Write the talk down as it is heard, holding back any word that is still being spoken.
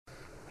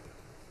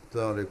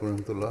السلام علیکم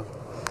ورحمۃ اللہ۔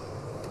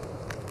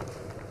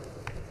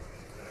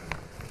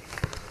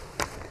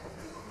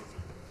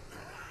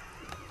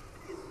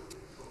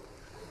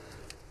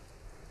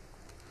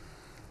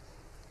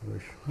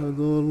 أشهد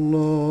أن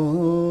لا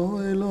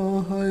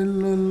إله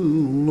إلا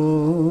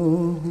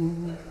الله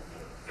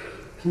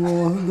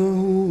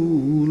وحده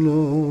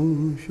لا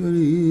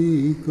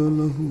شريك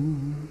له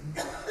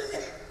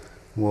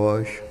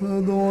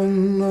وأشهد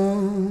أن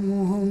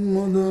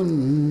محمدا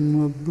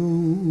عبده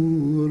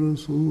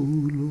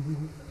ورسوله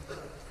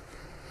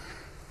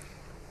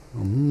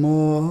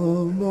أما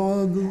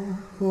بعد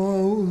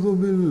فأعوذ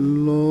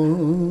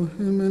بالله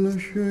من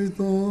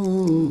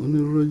الشيطان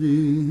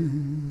الرجيم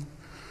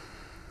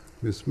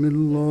بسم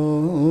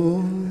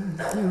الله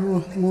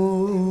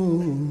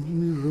الرحمن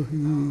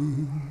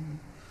الرحيم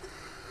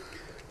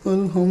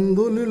الحمد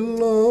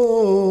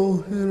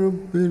لله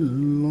رب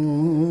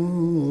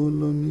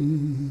العالمين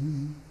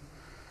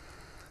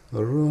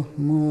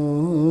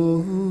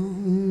الرحمن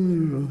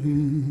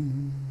الرحيم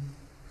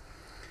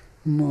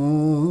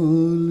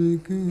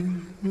مالك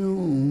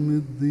يوم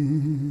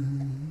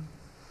الدين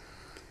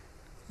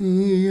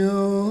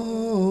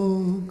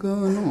إياك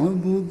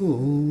نعبد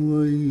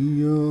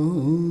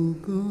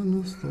وإياك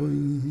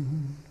نستعين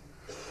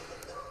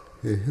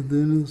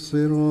اهدنا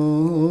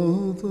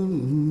الصراط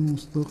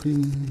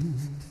المستقيم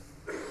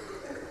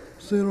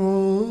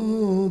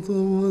صراط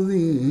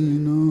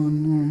الذين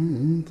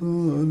أنعمت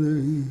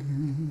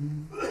عليهم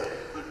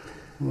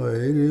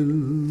غير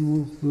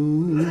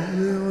المغضوب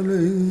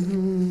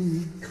عليهم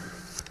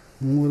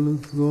ولا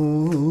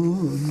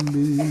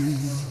الضالين۔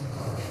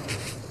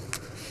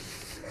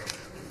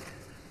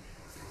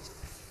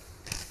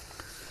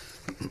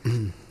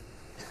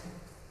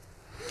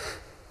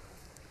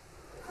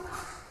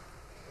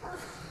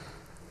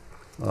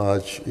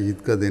 آج عید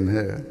کا دن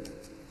ہے،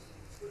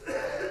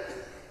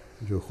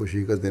 جو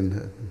خوشی کا دن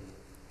ہے۔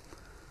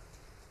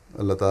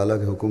 اللہ تعالیٰ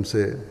کے حکم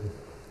سے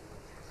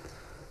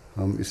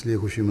ہم اس لیے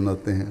خوشی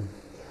مناتے ہیں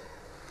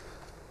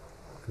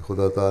کہ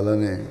خدا تعالیٰ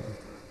نے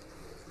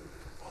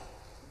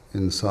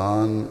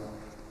انسان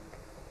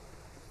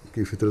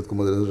کی فطرت کو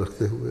مد نظر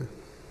رکھتے ہوئے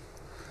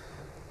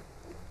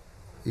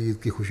عید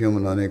کی خوشیاں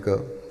منانے کا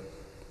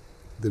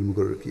دن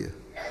مقرر کیا۔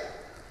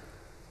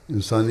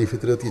 انسانی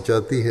فطرت یہ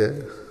چاہتی ہے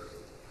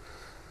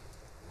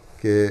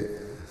کہ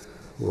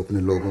وہ اپنے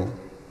لوگوں،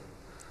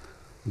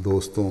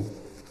 دوستوں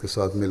کے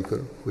ساتھ مل کر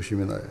خوشی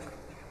منائے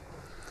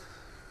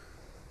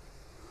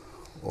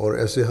اور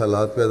ایسے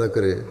حالات پیدا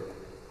کرے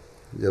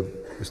جب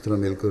اس طرح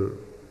مل کر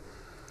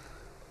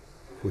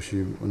خوشی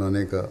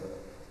منانے کا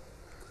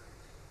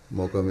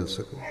موقع مل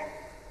سکے۔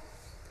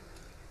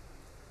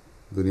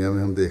 دنیا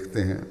میں ہم دیکھتے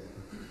ہیں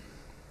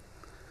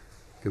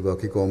کہ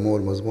باقی قوموں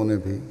اور مذہبوں نے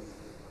بھی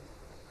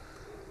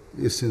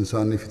اس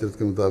انسانی فطرت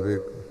کے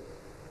مطابق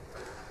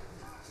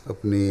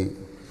اپنی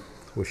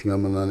خوشیاں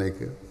منانے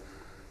کے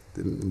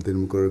دن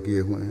مقرر کیے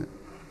ہوئے ہیں،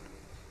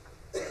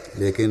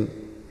 لیکن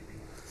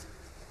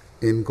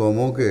ان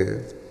قوموں کے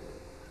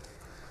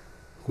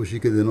خوشی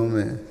کے دنوں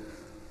میں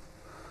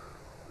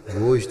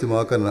وہ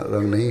اجتماع کا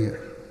رنگ نہیں ہے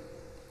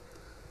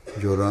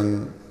جو رنگ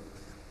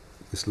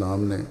اسلام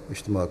نے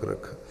اجتماع کا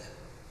رکھا۔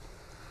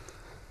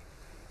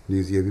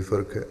 نیز یہ بھی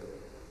فرق ہے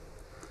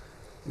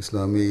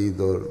اسلامی عید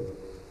اور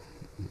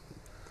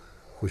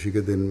خوشی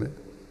کے دن میں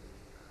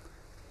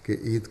کہ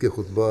عید کے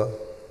خطبہ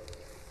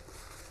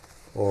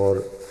اور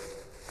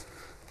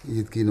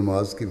عید کی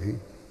نماز کی بھی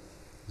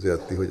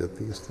زیادتی ہو جاتی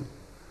ہے اس دن۔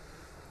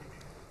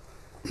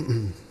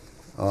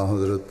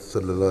 حضرت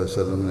صلی اللہ علیہ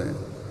وسلم نے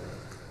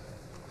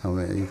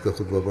ہمیں عید کا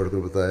خطبہ پڑھ کر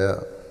بتایا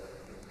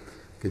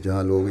کہ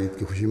جہاں لوگ عید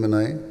کی خوشی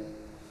منائیں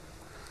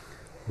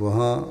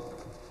وہاں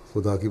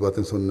خدا کی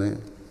باتیں سننے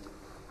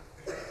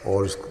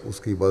اور اس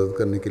کی عبادت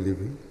کرنے کے لیے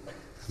بھی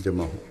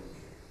جمع ہوں۔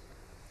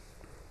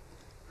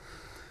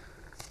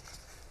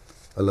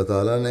 اللہ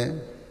تعالیٰ نے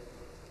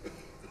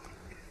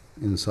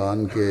انسان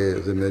کے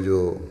ذمہ جو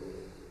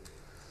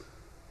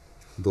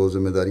دو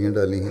ذمہ داریاں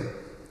ڈالی ہیں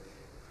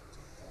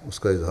اس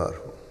کا اظہار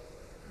ہو۔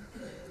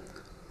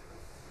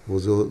 وہ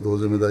دو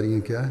ذمہ داریاں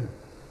کیا ہیں؟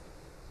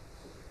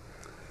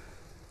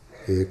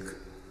 ایک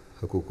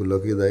حقوق اللہ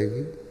کی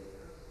ادائیگی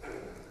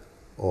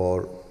اور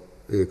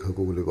ایک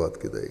حقوق العباد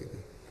کی ادائیگی۔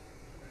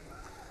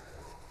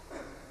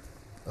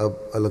 اب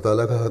اللہ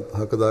تعالیٰ کا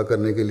حق ادا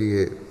کرنے کے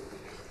لیے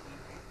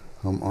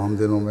ہم عام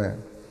دنوں میں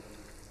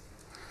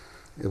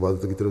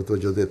عبادت کی طرف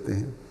توجہ دیتے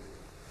ہیں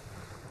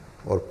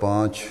اور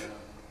 5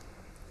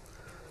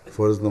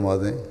 فرض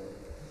نمازیں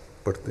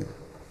پڑھتے ہیں۔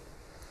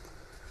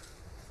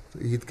 تو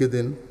عید کے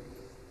دن،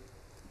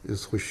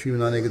 اس خوشی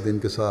منانے کے دن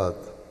کے ساتھ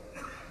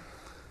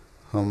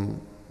ہم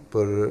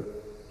پر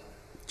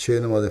 6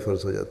 نمازیں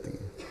فرض ہو جاتی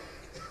ہیں۔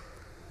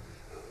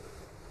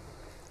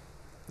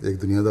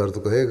 ایک دنیا دار تو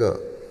کہے گا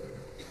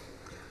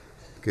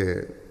کہ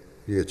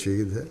یہ اچھی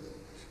عید ہے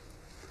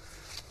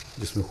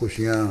جس میں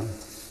خوشیاں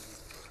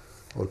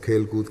اور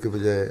کھیل کود کے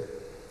بجائے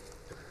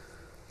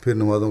پھر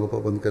نمازوں کو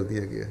پابند کر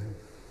دیا گیا ہے،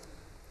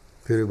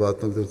 پھر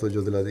باتوں کی طرف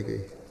توجہ دلا دی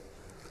گئی۔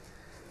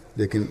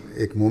 لیکن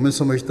ایک مومن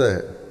سمجھتا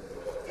ہے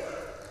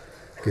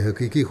کہ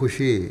حقیقی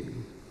خوشی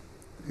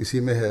اسی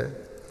میں ہے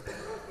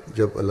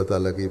جب اللہ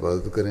تعالیٰ کی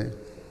عبادت کریں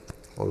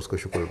اور اس کا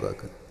شکر ادا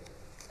کریں۔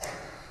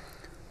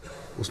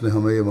 اس نے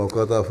ہمیں یہ موقع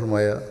عطا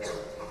فرمایا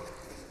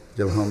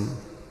جب ہم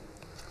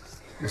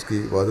اس کی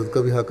عبادت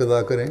کا بھی حق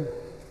ادا کریں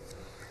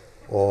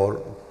اور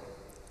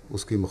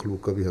اس کی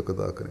مخلوق کا بھی حق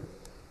ادا کریں،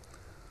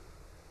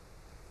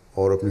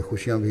 اور اپنی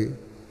خوشیاں بھی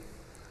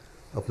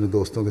اپنے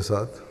دوستوں کے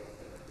ساتھ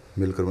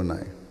مل کر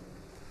منائیں۔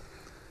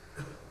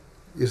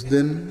 اس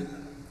دن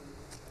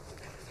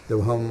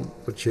جب ہم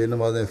پر 6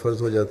 نمازیں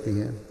فرض ہو جاتی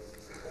ہیں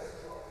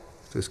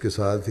تو اس کے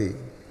ساتھ ہی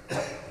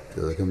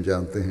جیسا کہ ہم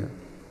جانتے ہیں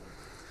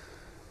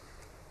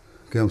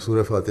کہ ہم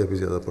سورہ فاتحہ بھی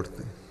زیادہ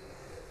پڑھتے ہیں۔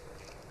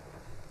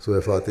 سورہ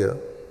فاتحہ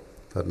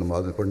ہر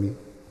نماز میں پڑھنی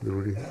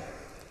ضروری ہے،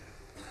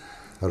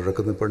 ہر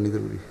رکعت میں پڑھنی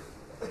ضروری ہے،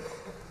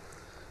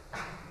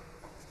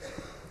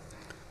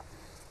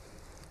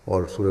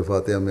 اور سورہ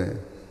فاتحہ میں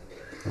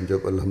ہم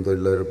جب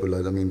الحمدللہ رب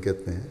العالمین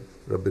کہتے ہیں،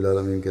 رب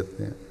العالمین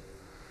کہتے ہیں،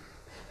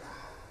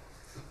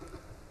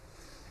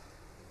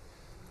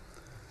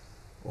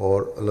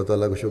 اور اللہ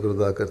تعالیٰ کا شکر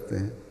ادا کرتے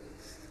ہیں،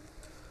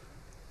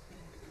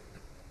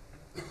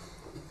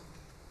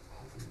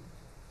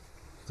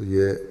 تو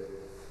یہ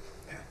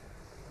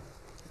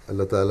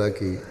اللہ تعالیٰ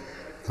کی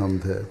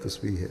حمد ہے،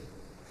 تسبیح ہے،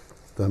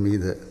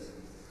 تحمید ہے۔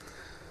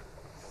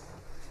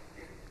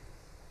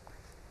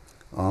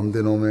 عام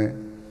دنوں میں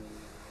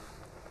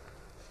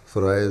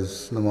فرائض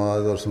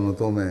نماز اور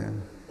سنتوں میں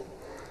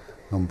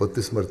ہم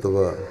 32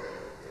 مرتبہ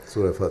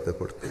سورہ فاتحہ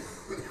پڑھتے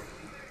ہیں،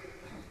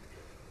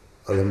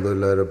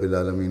 الحمدللہ رب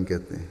العالمین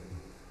کہتے ہیں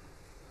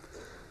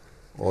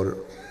اور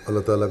اللہ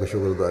تعالیٰ کا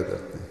شکر ادا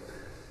کرتے ہیں،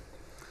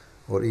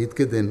 اور عید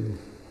کے دن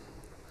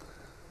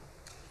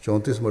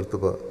 34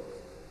 مرتبہ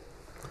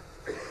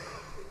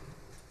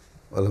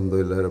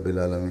الحمدللہ رب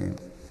العالمین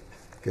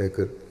کہہ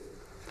کر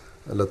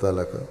اللہ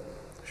تعالیٰ کا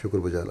شکر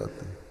بجا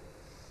لاتے ہیں۔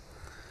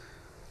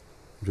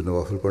 جو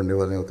نوافل پڑھنے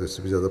والے ہیں تو اس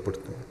سے بھی زیادہ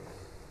پڑھتے ہیں۔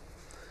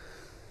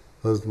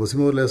 حضرت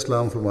مسیح علیہ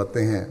السلام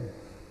فرماتے ہیں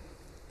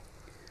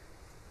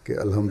کہ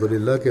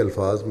الحمدللہ کے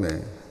الفاظ میں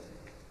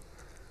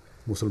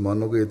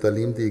مسلمانوں کو یہ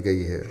تعلیم دی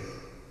گئی ہے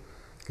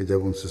کہ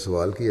جب ان سے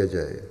سوال کیا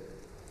جائے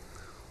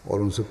اور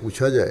ان سے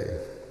پوچھا جائے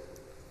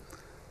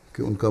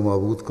کہ ان کا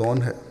معبود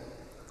کون ہے،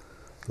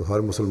 تو ہر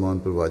مسلمان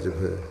پر واجب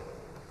ہے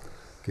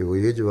کہ وہ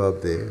یہ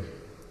جواب دے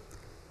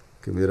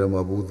کہ میرا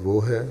معبود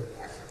وہ ہے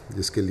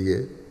جس کے لیے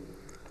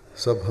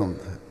سب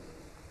حمد ہے،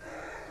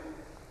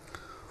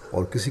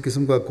 اور کسی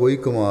قسم کا کوئی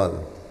کمال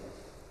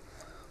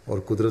اور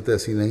قدرت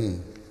ایسی نہیں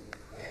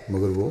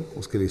مگر وہ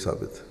اس کے لیے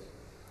ثابت ہے،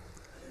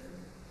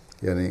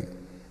 یعنی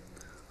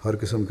ہر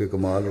قسم کے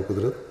کمال اور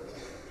قدرت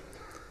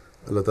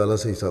اللہ تعالیٰ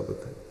سے ہی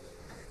ثابت ہے،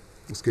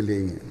 اس کے لیے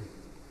ہی ہے۔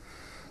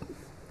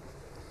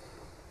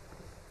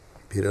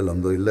 پھر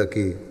الحمدللہ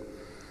کی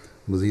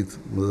مزید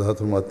وضاحت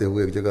فرماتے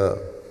ہوئے ایک جگہ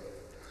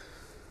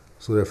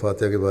سورہ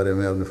فاتحہ کے بارے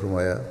میں آپ نے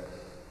فرمایا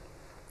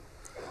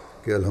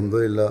کہ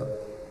الحمدللہ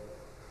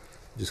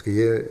جس کے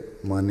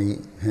یہ معنی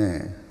ہیں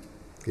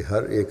کہ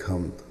ہر ایک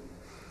حمد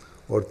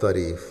اور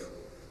تعریف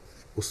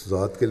اس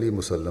ذات کے لیے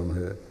مسلم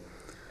ہے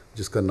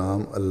جس کا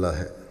نام اللہ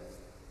ہے،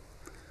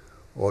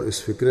 اور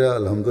اس فکرہ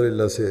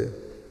الحمدللہ سے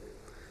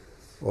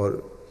اور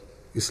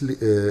اس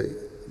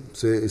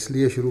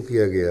لیے شروع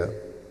کیا گیا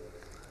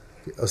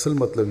کہ اصل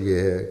مطلب یہ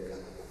ہے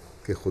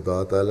کہ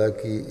خدا تعالیٰ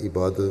کی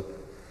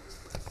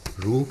عبادت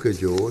روح کے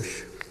جوش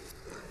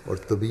اور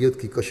طبیعت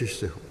کی کشش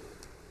سے ہو۔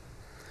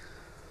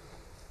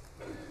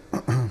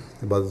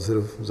 عبادت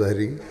صرف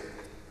ظاہری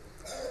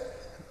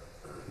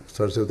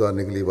سر سے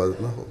اتارنے کے لیے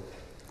عبادت نہ ہو،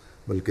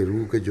 بلکہ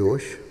روح کے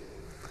جوش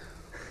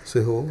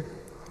سے ہو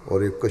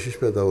اور ایک کشش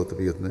پیدا ہو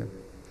طبیعت میں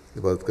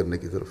عبادت کرنے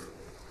کی طرف۔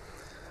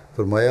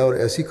 فرمایا اور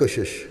ایسی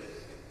کشش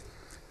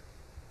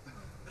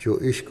جو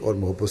عشق اور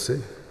محبت سے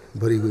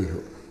بھری ہوئی ہو،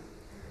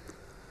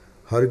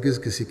 ہرگز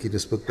کسی کی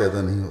نسبت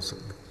پیدا نہیں ہو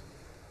سکتی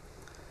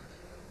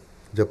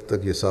جب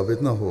تک یہ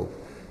ثابت نہ ہو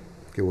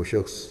کہ وہ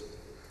شخص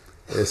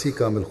ایسی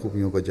کامل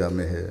خوبیوں کا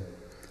جامع ہے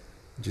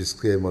جس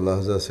کے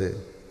ملاحظہ سے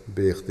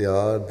بے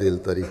اختیار دل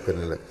تعریف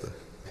کرنے لگتا ہے۔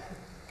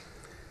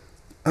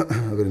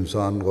 اگر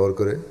انسان غور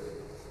کرے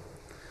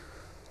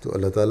تو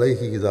اللہ تعالیٰ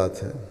ہی کی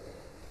ذات ہے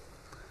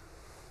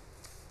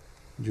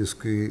جس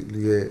کے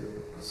لیے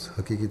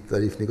حقیقی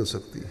تعریف نکل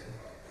سکتی ہے،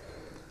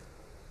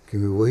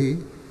 کیونکہ وہی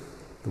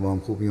تمام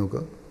خوبیوں کا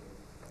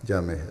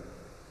جامع ہے۔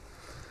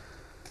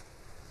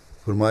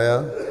 فرمایا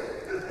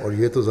اور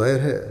یہ تو ظاہر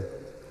ہے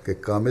کہ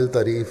کامل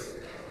تعریف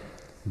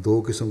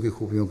 2 قسم کی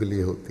خوبیوں کے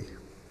لیے ہوتی ہے،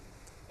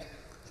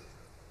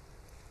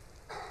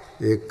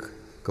 ایک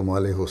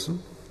کمال حسن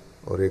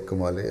اور ایک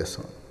کمال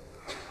احسان۔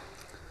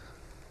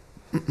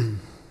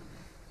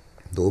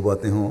 2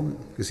 باتیں ہوں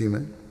کسی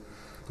میں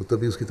تو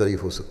تبھی اس کی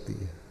تعریف ہو سکتی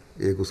ہے،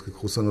 ایک اس کی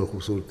حسن اور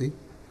خوبصورتی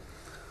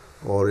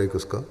اور ایک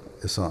اس کا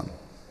احسان،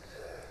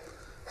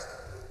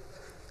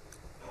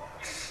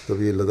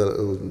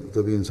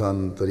 تبھی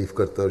انسان تعریف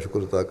کرتا ہے اور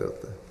شکر ادا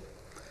کرتا ہے۔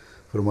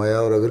 فرمایا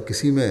اور اگر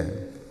کسی میں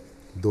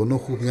دونوں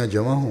خوبیاں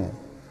جمع ہوں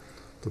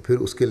تو پھر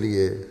اس کے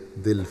لیے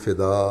دل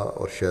فدا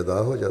اور شیدا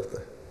ہو جاتا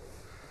ہے،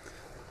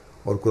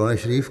 اور قرآن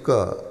شریف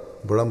کا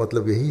بڑا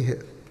مطلب یہی ہے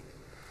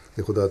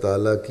کہ خدا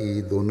تعالیٰ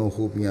کی دونوں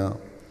خوبیاں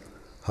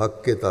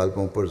حق کے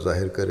طالبوں پر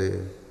ظاہر کرے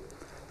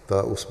تا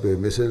اس بے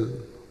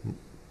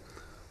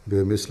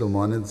مثل و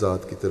مانند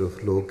ذات کی طرف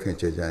لوگ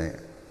کھینچے جائیں۔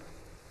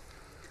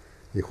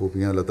 یہ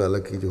خوبیاں اللہ تعالیٰ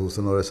کی جو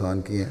حسن اور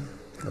احسان کی ہیں،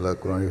 اللہ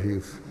قرآن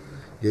شریف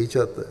یہی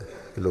چاہتا ہے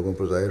کہ لوگوں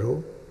پر ظاہر ہو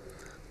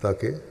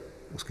تاکہ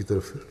اس کی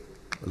طرف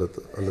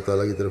اللہ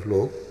تعالیٰ کی طرف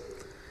لوگ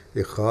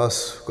ایک خاص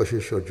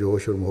کشش اور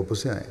جوش اور محبت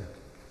سے آئیں۔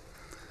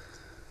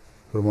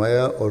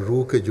 فرمایا اور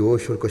روح کے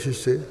جوش اور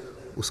کشش سے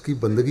اس کی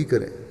بندگی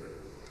کریں۔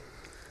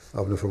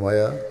 آپ نے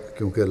فرمایا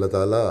کیونکہ اللہ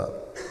تعالیٰ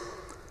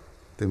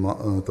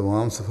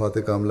تمام صفات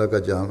کاملہ کا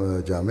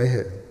جامع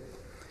ہے،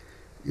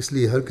 اس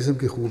لیے ہر قسم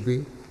کی خوبی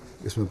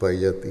اس میں پائی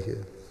جاتی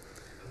ہے۔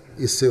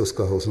 اس سے اس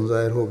کا حسن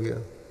ظاہر ہو گیا،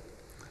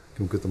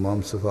 کیونکہ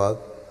تمام صفات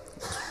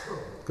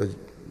کا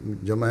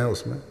جمع ہے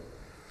اس میں،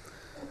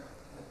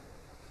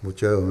 وہ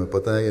چاہے ہمیں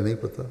پتہ ہے یا نہیں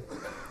پتہ،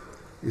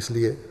 اس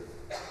لیے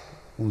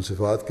ان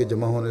صفات کے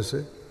جمع ہونے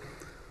سے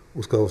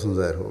اس کا حسن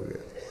ظاہر ہو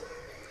گیا۔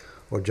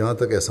 اور جہاں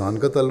تک احسان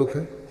کا تعلق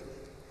ہے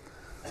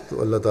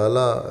تو اللہ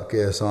تعالیٰ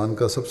کے احسان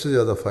کا سب سے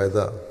زیادہ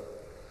فائدہ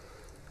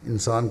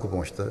انسان کو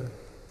پہنچتا ہے،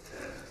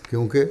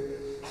 کیونکہ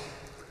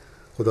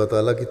خدا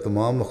تعالیٰ کی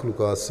تمام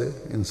مخلوقات سے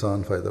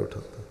انسان فائدہ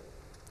اٹھاتا ہے۔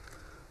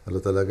 اللہ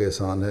تعالیٰ کا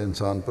احسان ہے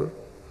انسان پر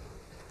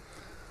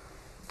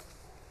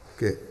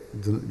کہ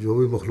جو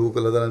بھی مخلوق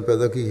اللہ تعالیٰ نے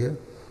پیدا کی ہے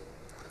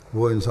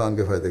وہ انسان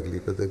کے فائدے کے لیے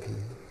پیدا کی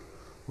ہے،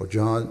 اور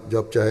جہاں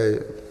جب چاہے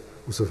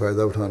اسے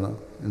فائدہ اٹھانا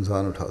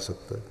انسان اٹھا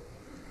سکتا ہے۔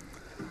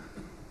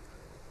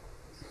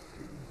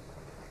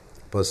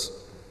 بس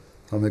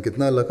ہمیں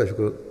کتنا اللہ کا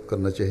شکر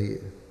کرنا چاہیے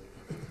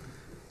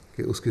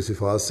کہ اس کی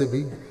صفات سے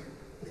بھی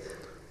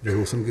جو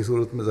حسن کی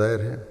صورت میں ظاہر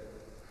ہے،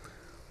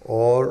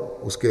 اور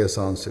اس کے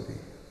احسان سے بھی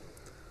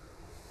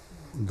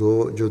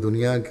جو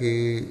دنیا کی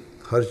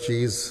ہر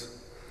چیز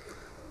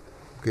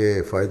کے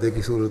فائدے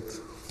کی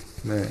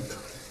صورت میں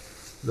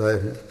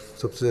ظاہر ہے،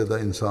 سب سے زیادہ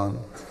انسان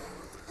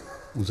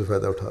ان سے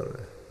فائدہ اٹھا رہا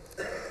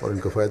ہے، اور ان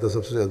کا فائدہ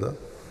سب سے زیادہ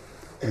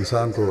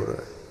انسان کو ہو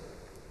رہا ہے۔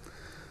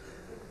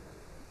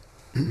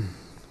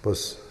 بس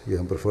یہ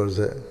ہم پر فرض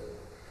ہے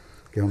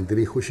کہ ہم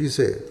دلی خوشی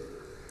سے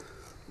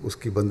اس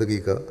کی بندگی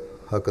کا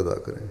حق ادا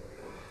کریں،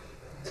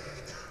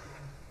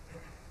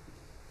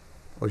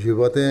 اور یہ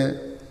باتیں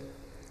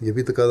یہ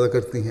بھی تقاضا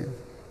کرتی ہیں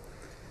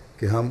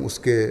کہ ہم اس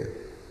کے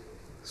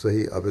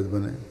صحیح عابد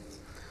بنیں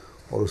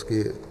اور اس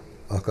کے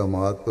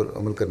احکامات پر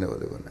عمل کرنے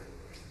والے بنیں،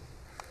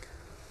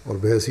 اور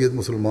بحیثیت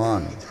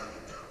مسلمان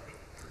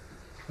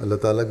اللہ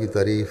تعالیٰ کی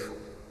تعریف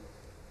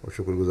اور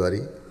شکر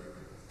گزاری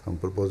ہم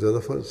پر بہت زیادہ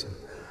فرض ہے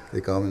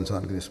ایک عام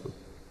انسان کی نسبت۔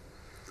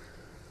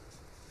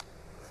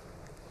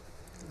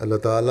 اللہ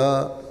تعالیٰ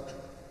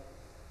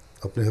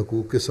اپنے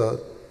حقوق کے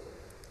ساتھ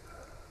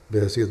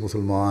بحیثیت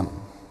مسلمان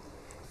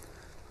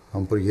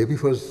ہم پر یہ بھی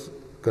فرض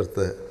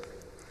کرتا ہے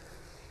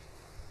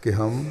کہ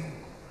ہم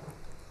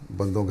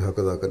بندوں کے حق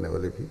ادا کرنے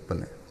والے بھی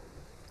بنیں۔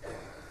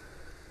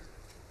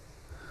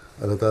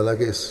 اللہ تعالیٰ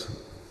کے اس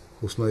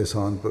حسن و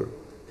احسان پر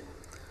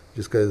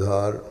جس کا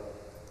اظہار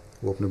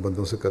وہ اپنے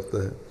بندوں سے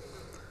کرتا ہے،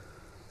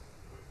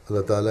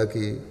 اللہ تعالیٰ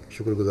کی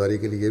شکر گزاری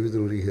کے لیے یہ بھی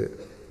ضروری ہے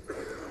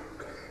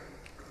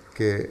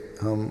کہ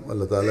ہم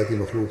اللہ تعالیٰ کی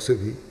مخلوق سے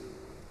بھی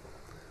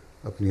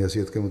اپنی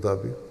حیثیت کے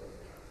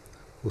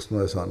مطابق حسن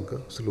و احسان کا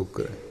سلوک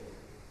کریں۔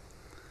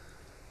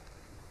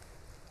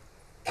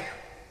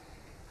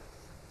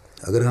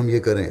 اگر ہم یہ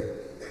کریں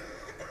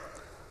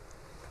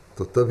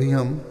تو تبھی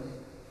ہم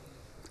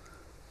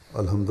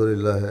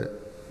الحمدللہ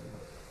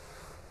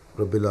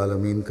رب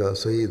العالمین کا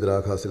صحیح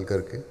ادراک حاصل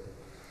کر کے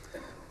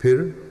پھر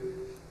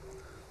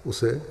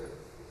اسے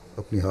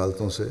اپنی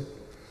حالتوں سے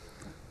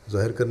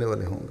ظاہر کرنے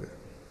والے ہوں گے،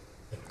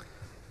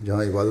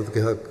 جہاں عبادت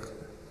کے حق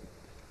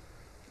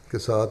کے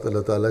ساتھ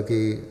اللہ تعالیٰ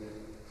کی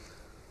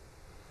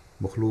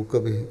مخلوق کا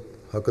بھی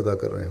حق ادا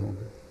کر رہے ہوں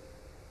گے۔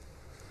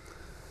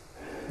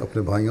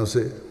 اپنے بھائیوں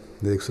سے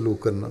نیک سلوک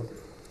کرنا،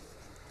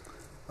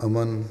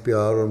 امن،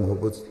 پیار اور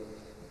محبت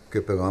کے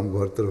پیغام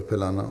کو ہر طرف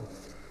پھیلانا،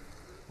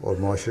 اور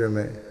معاشرے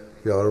میں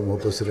پیار اور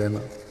محبت سے رہنا،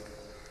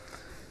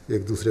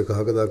 ایک دوسرے کا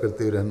حق ادا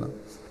کرتے ہوئے رہنا،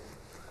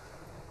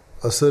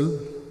 اصل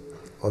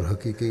اور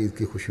حقیقی عید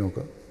کی خوشیوں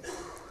کا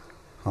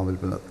حامل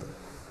بناتا ہے۔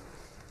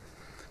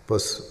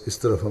 بس اس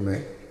طرف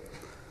ہمیں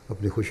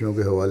اپنی خوشیوں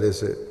کے حوالے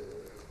سے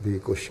بھی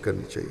کوشش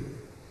کرنی چاہیے،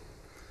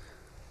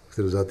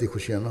 صرف ذاتی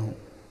خوشیاں نہ ہوں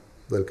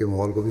بلکہ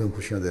ماحول کو بھی ہم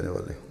خوشیاں دینے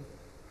والے ہوں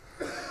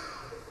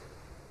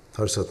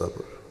ہر سطح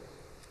پر۔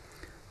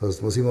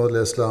 حضرت مسیح موعود علیہ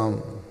السلام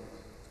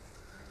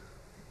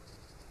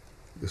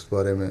اس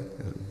بارے میں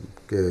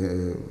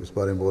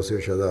بہت سے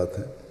ارشادات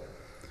ہیں،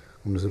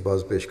 ان میں سے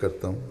بعض پیش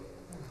کرتا ہوں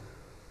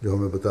جو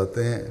ہمیں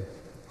بتاتے ہیں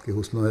کہ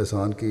حسن و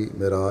احسان کی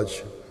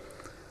معراج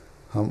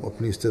ہم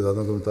اپنی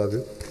استعدادوں کے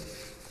مطابق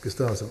کس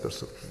طرح حاصل کر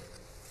سکتے ہیں۔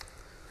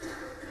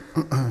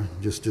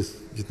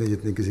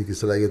 جتنی کسی کی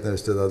صلاحیتیں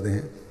استعدادیں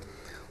ہیں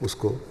اس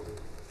کو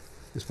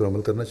اس پر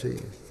عمل کرنا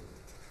چاہیے،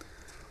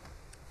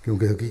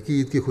 کیونکہ حقیقی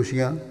عید کی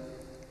خوشیاں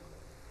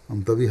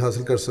ہم تبھی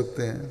حاصل کر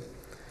سکتے ہیں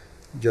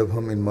جب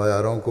ہم ان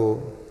معیاروں کو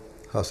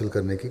حاصل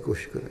کرنے کی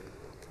کوشش کریں۔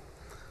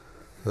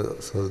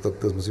 حضرت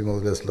اقدس مسیح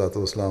موعود علیہ الصلوۃ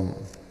والسلام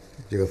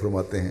جگہ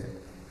فرماتے ہیں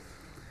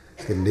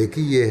کہ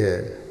نیکی یہ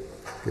ہے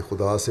کہ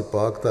خدا سے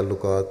پاک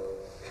تعلقات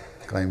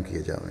قائم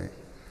کیے جائیں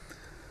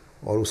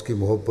اور اس کی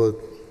محبت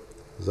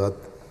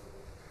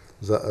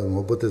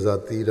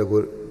ذاتی رگ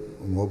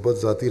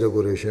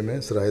و ریشے میں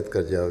سرایت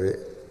کر جاوے،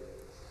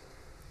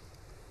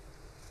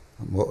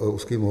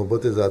 اس کی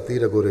محبت ذاتی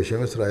رگ و ریشے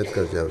میں سرایت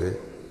کر جاوے،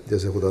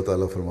 جیسے خدا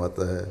تعالیٰ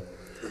فرماتا ہے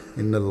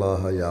ان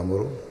اللہ یامر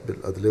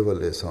بالعدل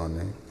والاحسان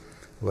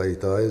و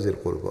ایتاء ذی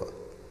القربی۔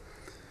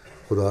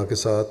 خدا کے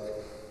ساتھ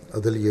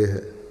عدل یہ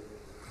ہے،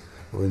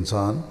 وہ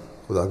انسان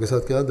خدا کے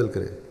ساتھ کیا عدل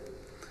کرے؟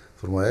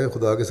 فرمایا کہ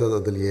خدا کے ساتھ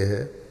عدل یہ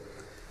ہے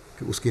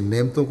کہ اس کی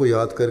نعمتوں کو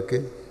یاد کر کے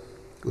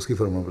اس کی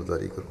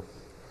فرمانبرداری کرو۔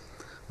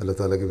 اللہ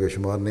تعالیٰ کی بے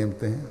شمار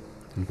نعمتیں ہیں،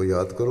 ان کو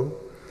یاد کرو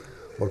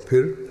اور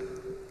پھر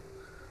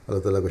اللہ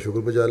تعالیٰ کا شکر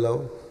بجا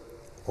لاؤ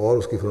اور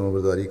اس کی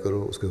فرمانبرداری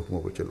کرو، اس کے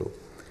حکموں پر چلو۔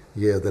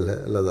 یہ عدل ہے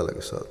اللہ تعالیٰ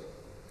کے ساتھ۔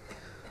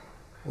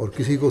 اور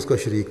کسی کو اس کا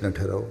شریک نہ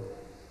ٹھہراؤ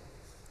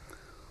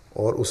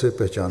اور اسے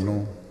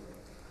پہچانو،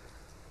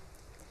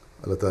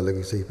 اللہ تعالیٰ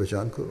کی صحیح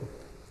پہچان کرو،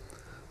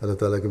 اللہ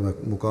تعالیٰ کے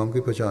مقام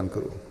کی پہچان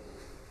کرو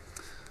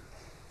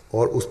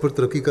اور اس پر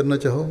ترقی کرنا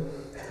چاہو۔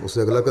 اس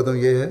سے اگلا قدم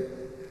یہ ہے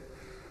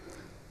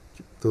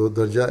تو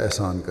درجہ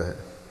احسان کا ہے۔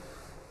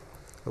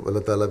 اب اللہ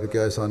تعالیٰ پہ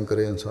کیا احسان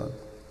کرے انسان؟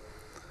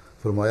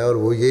 فرمایا اور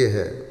وہ یہ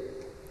ہے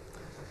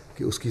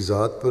کہ اس کی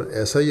ذات پر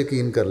ایسا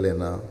یقین کر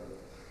لینا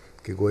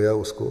کہ گویا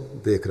اس کو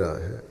دیکھ رہا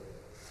ہے۔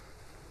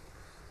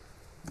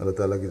 اللہ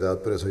تعالیٰ کی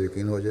ذات پر ایسا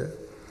یقین ہو جائے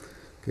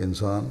کہ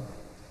انسان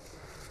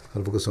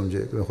ہر وقت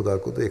سمجھے کہ میں خدا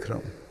کو دیکھ رہا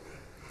ہوں۔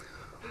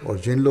 اور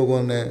جن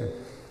لوگوں نے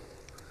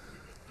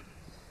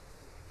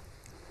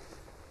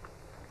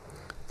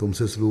تم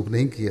سے سلوک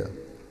نہیں کیا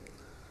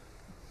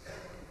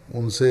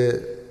ان سے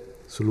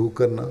سلوک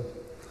کرنا،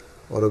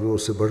 اور اگر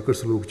اس سے بڑھ کر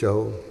سلوک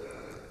چاہو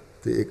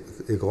تو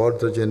ایک اور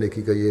درجہ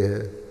نیکی کا یہ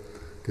ہے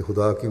کہ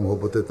خدا کی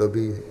محبت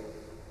تبھی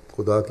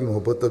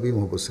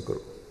محبت سے کرو،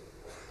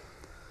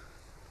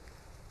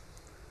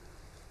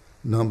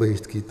 نہ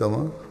بہشت کی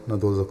طمع نہ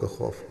دوزخ کا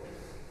خوف۔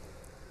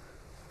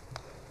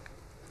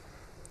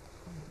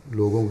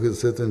 لوگوں کے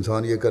سے تو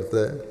انسان یہ کرتا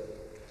ہے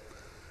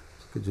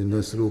کہ جن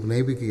نے سلوک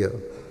نہیں بھی کیا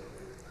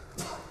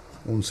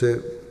ان سے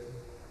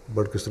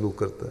بڑھ کے سلوک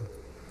کرتا ہے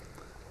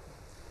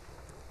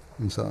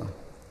انسان،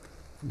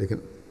 لیکن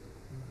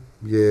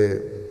یہ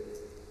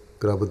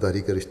قرابت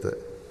داری کا رشتہ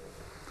ہے۔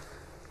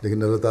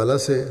 لیکن اللہ تعالیٰ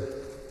سے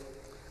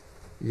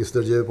اس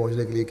درجے پہ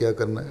پہنچنے کے لیے کیا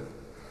کرنا ہے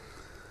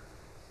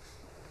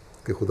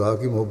کہ خدا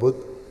کی محبت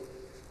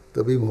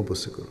تبھی محبت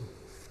سے کرو۔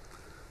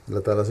 اللہ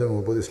تعالیٰ سے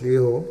محبت اس لیے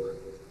ہو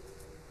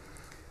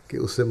کہ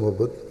اس سے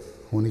محبت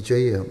ہونی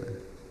چاہیے ہمیں،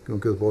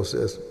 کیونکہ بہت سے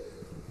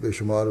بے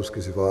شمار اس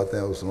کی صفات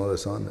ہیں، حسن اور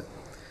احسان ہے،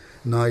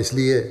 نہ اس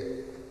لیے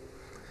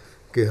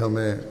کہ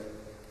ہمیں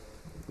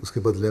اس کے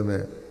بدلے میں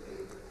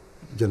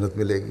جنت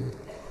ملے گی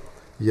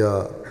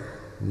یا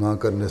نہ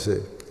کرنے سے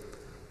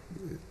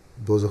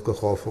دوزخ کا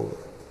خوف ہو،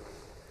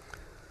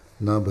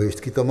 نہ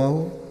بہشت کی طمع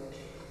ہو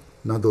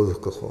نہ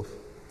دوزخ کا خوف۔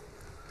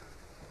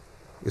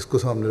 اس کو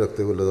سامنے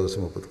رکھتے ہوئے اللہ تعالیٰ سے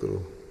محبت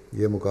کرو۔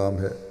 یہ مقام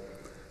ہے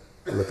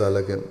اللہ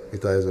تعالیٰ کے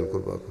ایتاء ذی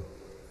القربی کو۔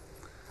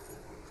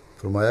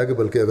 فرمایا کہ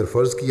بلکہ اگر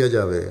فرض کیا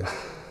جاوے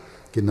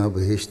کہ نہ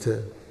بہشت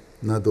ہے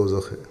نہ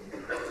دوزخ ہے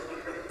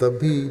تب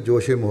بھی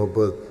جوش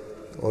محبت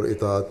اور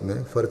اطاعت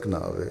میں فرق نہ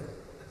آوے۔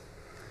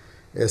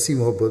 ایسی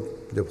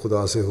محبت جب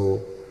خدا سے ہو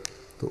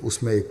تو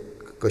اس میں ایک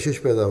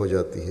کشش پیدا ہو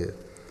جاتی ہے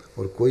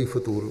اور کوئی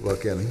فطور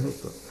واقعہ نہیں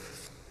ہوتا۔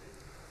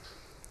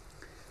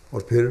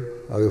 اور پھر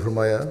آگے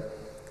فرمایا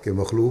کہ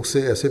مخلوق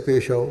سے ایسے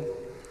پیش آؤ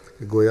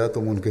کہ گویا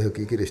تم ان کے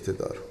حقیقی رشتہ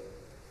دار ہو۔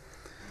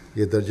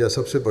 یہ درجہ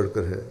سب سے بڑھ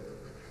کر ہے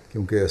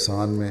کیونکہ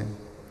احسان میں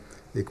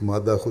ایک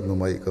مادہ خود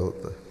نمائی کا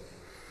ہوتا ہے،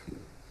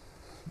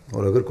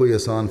 اور اگر کوئی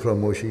احسان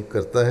فراموشی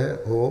کرتا ہے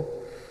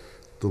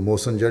تو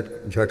موسن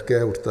جھٹ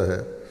کہہ اٹھتا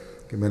ہے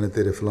کہ میں نے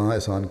تیرے فلاں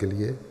احسان کے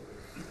لیے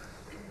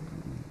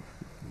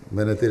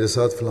میں نے تیرے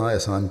ساتھ فلاں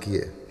احسان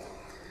کیے،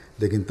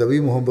 لیکن تبھی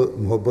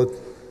محبت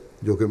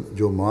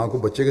جو ماں کو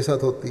بچے کے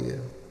ساتھ ہوتی ہے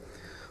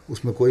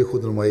اس میں کوئی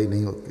خود نمائی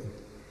نہیں ہوتی،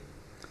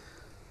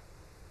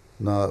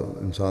 نہ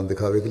انسان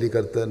دکھاوے کے لیے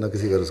کرتا ہے نہ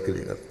کسی غرض کے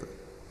لیے کرتا ہے۔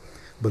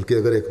 بلکہ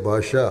اگر ایک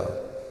بادشاہ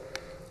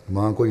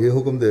ماں کو یہ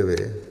حکم دے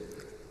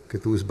کہ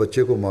تو اس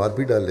بچے کو مار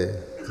بھی ڈالے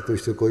تو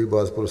اس سے کوئی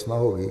باز پرس نہ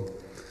ہوگی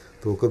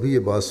تو وہ کبھی یہ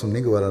بات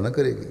سننے گوارا نہ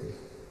کرے گی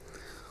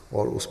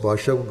اور اس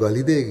بادشاہ کو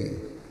گالی دے گی،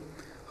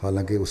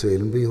 حالانکہ اسے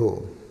علم بھی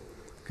ہو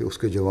کہ اس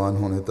کے جوان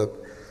ہونے تک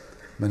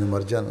میں نے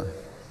مر جانا ہے۔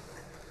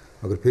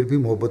 اگر پھر بھی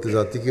محبت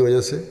ذاتی کی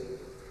وجہ سے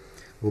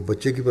وہ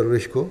بچے کی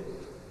پرورش کو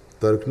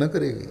ترک نہ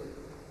کرے گی۔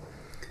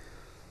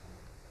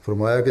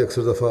 فرمایا کہ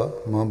اکثر دفعہ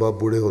ماں باپ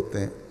بوڑھے ہوتے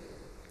ہیں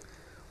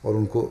اور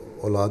ان کو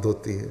اولاد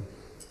ہوتی ہے،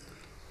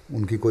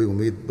 ان کی کوئی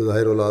امید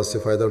بظاہر اولاد سے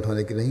فائدہ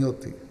اٹھانے کی نہیں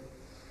ہوتی،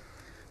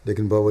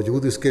 لیکن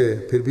باوجود اس کے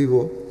پھر بھی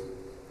وہ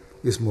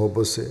اس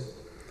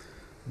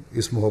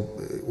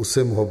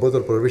سے محبت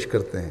اور پرورش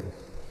کرتے ہیں۔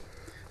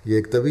 یہ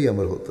ایک طبی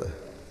امر ہوتا ہے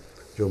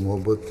جو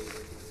محبت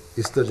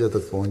اس درجہ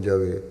تک پہنچ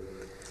جاوے،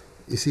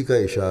 اسی کا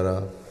اشارہ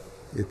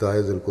ایتاء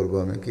ذی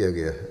القربی میں کیا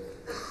گیا ہے۔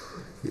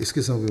 اس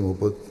قسم کی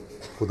محبت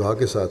خدا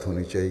کے ساتھ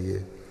ہونی چاہیے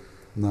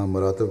نہ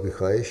مراتب کی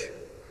خواہش،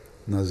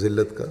 نہ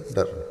ذلت کا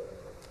ڈر۔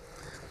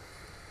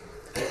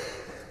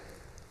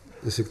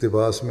 اس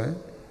اقتباس میں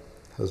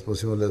حضرت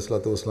مسیح علیہ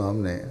الصلوۃ والسلام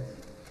نے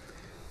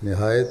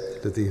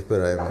نہایت لطیف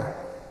پیرائے میں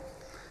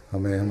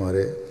ہمیں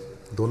ہمارے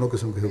دونوں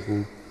قسم کے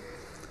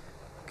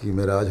حقوق کی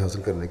معراج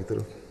حاصل کرنے کی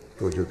طرف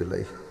توجہ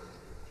دلائی۔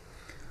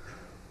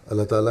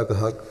 اللہ تعالیٰ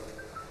کا حق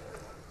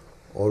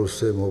اور اس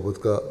سے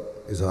محبت کا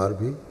اظہار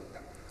بھی،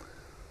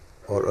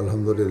 اور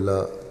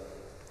الحمدللہ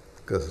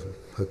کا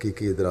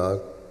حقیقی ادراک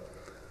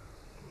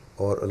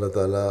اور اللہ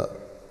تعالیٰ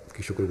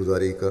کی شکر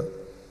گزاری کا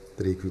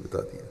طریق بھی بتا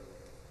دیا۔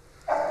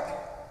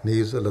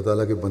 نیز اللہ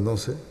تعالیٰ کے بندوں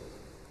سے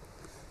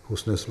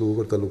حسن سلوک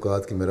اور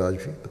تعلقات کی معراج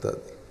بھی بتا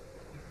دی۔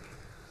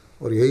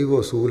 اور یہی وہ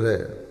اصول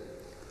ہے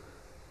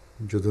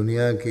جو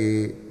دنیا کی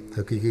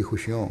حقیقی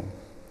خوشیوں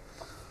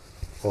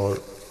اور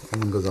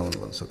امن کا ضامن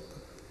بن سکتا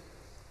ہے۔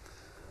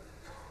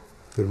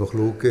 پھر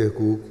مخلوق کے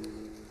حقوق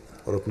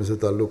اور اپنے سے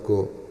تعلق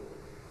کو،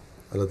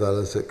 اللہ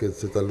تعالیٰ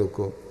سے تعلق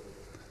کو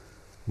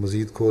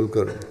مزید کھول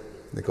کر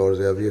ایک اور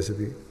زاویے سے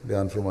بھی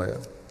بیان فرمایا۔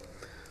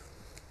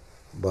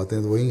 باتیں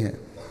تو وہی ہیں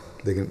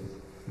لیکن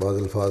بعض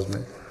الفاظ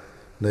میں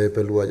نئے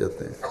پہلو آ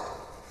جاتے ہیں۔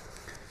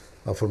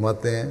 آپ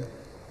فرماتے ہیں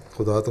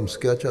خدا تم سے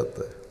کیا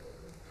چاہتا ہے؟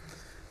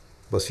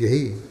 بس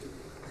یہی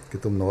کہ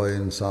تم نوع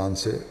انسان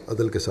سے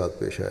عدل کے ساتھ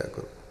پیش آیا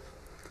کرو۔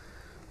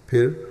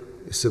 پھر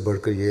اس سے بڑھ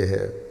کر یہ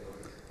ہے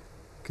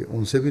کہ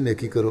ان سے بھی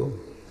نیکی کرو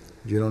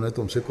جنہوں نے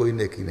تم سے کوئی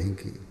نیکی نہیں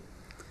کی۔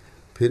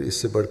 پھر اس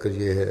سے بڑھ کر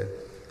یہ ہے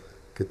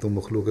کہ تم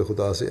مخلوق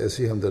خدا سے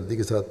ایسی ہمدردی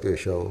کے ساتھ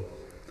پیش آؤ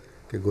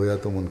کہ گویا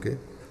تم ان کے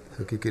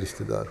حقیقی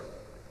رشتہ دار ہو۔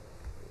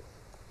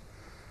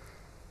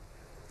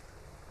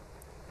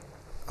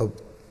 اب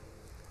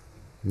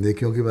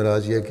نیکیوں کی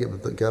معراج یہ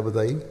کیا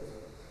بتائی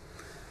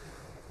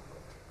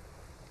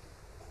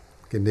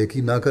کہ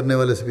نیکی نہ کرنے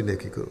والے سے بھی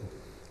نیکی کرو۔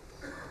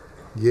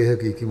 یہ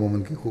حقیقی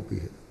مومن کی خوبی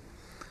ہے۔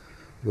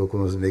 جو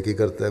کوئی نیکی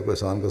کرتا ہے، کوئی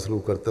احسان کا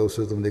سلوک کرتا ہے، اس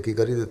سے تم نیکی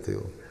کر ہی دیتے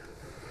ہو،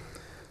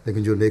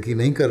 لیکن جو نیکی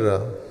نہیں کر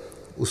رہا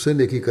اس سے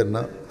نیکی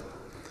کرنا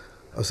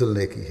اصل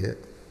نیکی ہے۔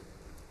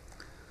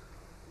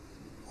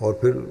 اور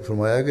پھر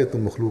فرمایا کہ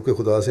تم مخلوق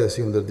خدا سے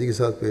ایسی ہمدردی کے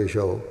ساتھ پیش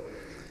آؤ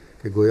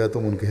کہ گویا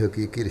تم ان کے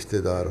حقیقی رشتہ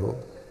دار ہو،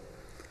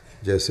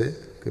 جیسے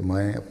کہ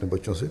مائیں اپنے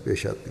بچوں سے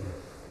پیش آتی ہیں۔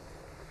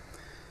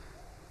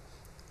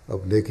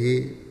 اب نیکی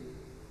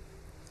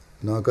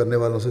نہ کرنے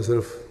والوں سے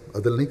صرف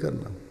عدل نہیں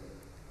کرنا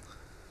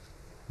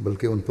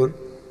بلکہ ان پر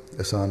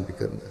احسان بھی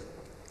کرنا۔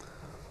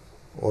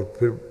 اور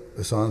پھر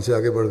احسان سے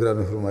آگے بڑھ کر آپ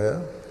نے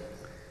فرمایا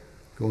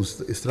کہ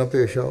اس طرح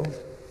پیش آؤ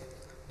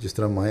جس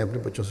طرح مائیں اپنے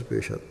بچوں سے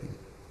پیش آتی ہیں،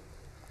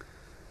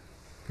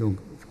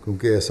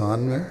 کیونکہ احسان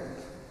میں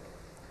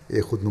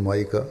ایک خود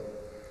نمائی کا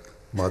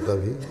مادہ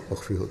بھی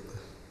مخفی ہوتا ہے،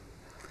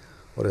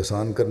 اور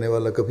احسان کرنے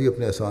والا کبھی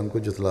اپنے احسان کو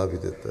جتلا بھی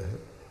دیتا ہے،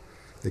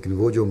 لیکن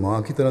وہ جو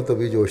ماں کی طرح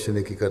طبی جوش سے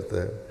نیکی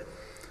کرتا ہے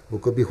وہ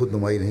کبھی خود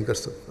نمائی نہیں کر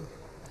سکتا۔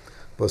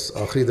 بس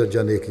آخری درجہ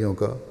نیکیوں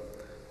کا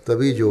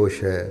طبی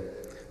جوش ہے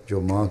جو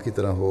ماں کی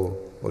طرح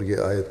ہو۔ اور یہ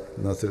آیت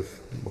نہ صرف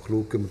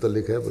مخلوق کے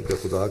متعلق ہے بلکہ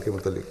خدا کے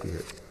متعلق بھی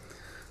ہے۔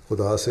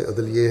 خدا سے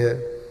عدل یہ ہے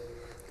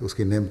کہ اس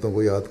کی نعمتوں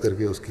کو یاد کر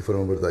کے اس کی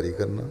فرمانبرداری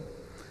کرنا،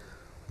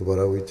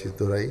 دوبارہ وہی چیز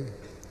دہرائی۔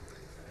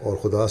 اور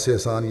خدا سے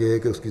احسان یہ ہے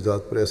کہ اس کی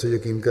ذات پر ایسے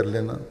یقین کر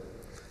لینا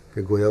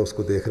کہ گویا اس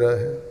کو دیکھ رہا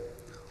ہے۔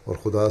 اور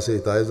خدا سے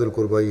اطاعت ذی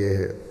القربہ یہ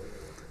ہے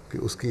کہ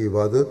اس کی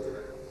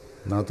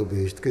عبادت نہ تو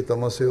بہشت کے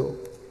طمع سے ہو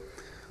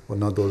اور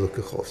نہ دوزخ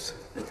کے خوف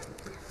سے،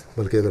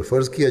 بلکہ اگر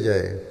فرض کیا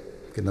جائے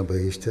کہ نہ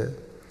بہشت ہے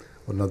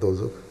اور نہ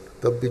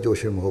دوزخ، تب بھی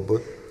جوش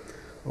محبت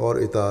اور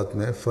اطاعت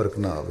میں فرق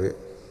نہ آوے۔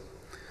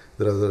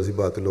 ذرا سی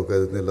بات لوگ کہہ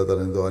دیتے ہیں اللہ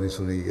تعالیٰ نے دعا نہیں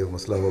سنی، یہ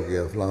مسئلہ ہو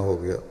گیا، فلاں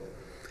ہو گیا،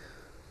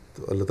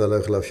 تو اللہ تعالیٰ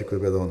کے خلاف شکوے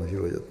پیدا ہونا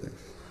شروع ہو جاتے ہیں۔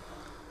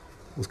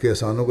 اس کے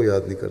احسانوں کو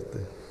یاد نہیں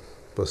کرتے۔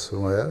 بس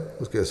فرمایا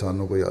اس کے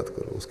احسانوں کو یاد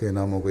کرو، اس کے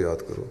انعاموں کو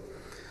یاد کرو،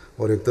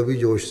 اور ایک طبی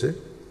جوش سے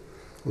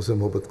اسے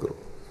محبت کرو۔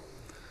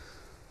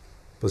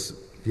 بس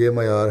یہ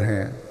معیار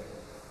ہیں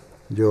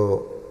جو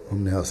ہم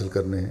نے حاصل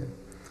کرنے ہیں،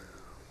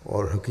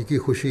 اور حقیقی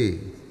خوشی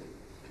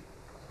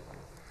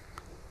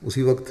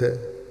اسی وقت ہے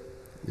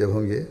جب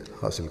ہم یہ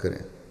حاصل کریں۔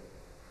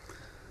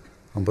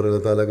 ہم پر اللہ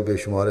تعالیٰ کے بے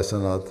شمار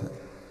احسانات ہیں،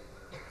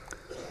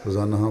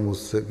 روزانہ ہم اس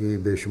سے کی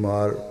بے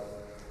شمار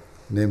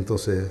نعمتوں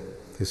سے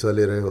حصہ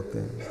لے رہے ہوتے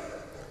ہیں۔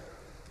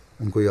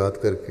 ان کو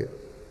یاد کر کے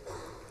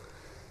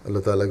اللہ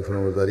تعالیٰ کی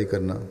فرمانبرداری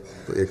کرنا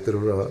تو ایک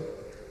طرف رہا،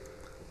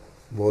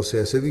 بہت سے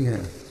ایسے بھی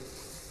ہیں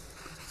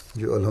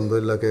جو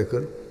الحمدللہ کہہ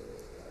کر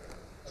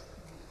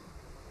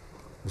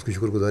اس کی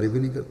شکر گزاری بھی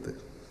نہیں کرتے،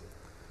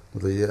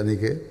 مطلب یہ یعنی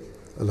کہ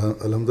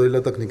الحمدللہ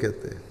تک نہیں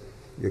کہتے،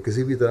 یا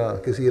کسی بھی طرح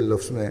کسی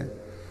لفظ میں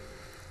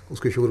اس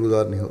کے شکر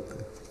گزار نہیں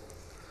ہوتے،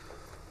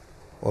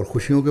 اور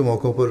خوشیوں کے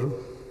موقعوں پر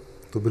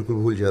تو بالکل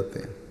بھول جاتے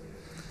ہیں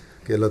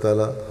کہ اللہ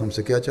تعالیٰ ہم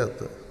سے کیا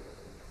چاہتا ہے۔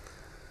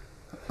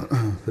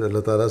 پھر اللہ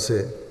تعالیٰ سے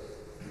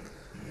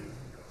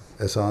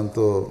احسان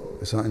تو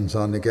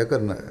انسان نے کیا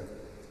کرنا ہے،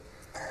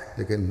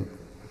 لیکن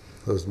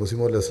حضرت مسیح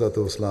علیہ الصلوۃ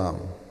والسلام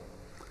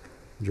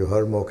جو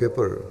ہر موقع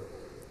پر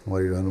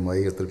ہماری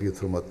رہنمائی اور تربیت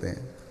فرماتے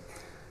ہیں،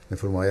 نے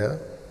فرمایا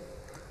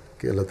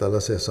کہ اللہ تعالیٰ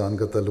سے احسان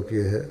کا تعلق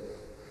یہ ہے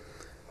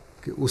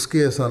کہ اس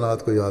کے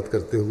احسانات کو یاد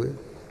کرتے ہوئے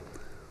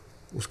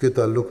اس کے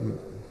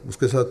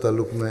ساتھ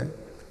تعلق میں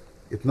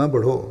اتنا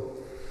بڑھو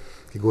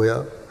کہ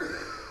گویا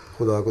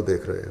خدا کو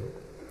دیکھ رہے ہو۔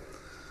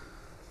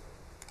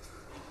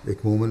 ایک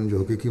مومن جو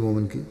حقیقی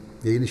مومن کی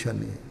یہی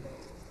نشانی ہے۔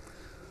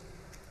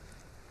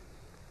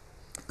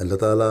 اللہ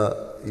تعالیٰ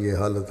یہ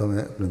حالت ہمیں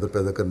اپنے اندر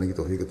پیدا کرنے کی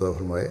توفیق عطا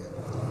فرمائے،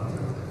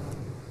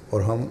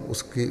 اور ہم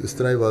اس کی اس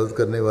طرح عبادت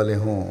کرنے والے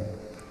ہوں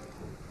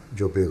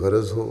جو بے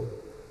غرض ہو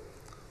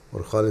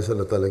اور خالص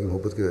اللہ تعالیٰ کی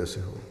محبت کی وجہ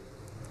سے ہو،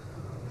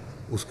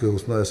 اس کے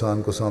حسن و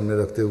احسان کو سامنے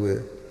رکھتے ہوئے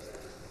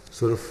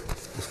صرف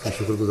اس کی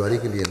شکر گزاری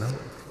کے لیے نہ۔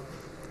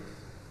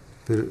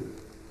 پھر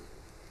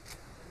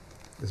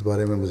اس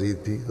بارے میں مزید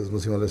بھی حضرت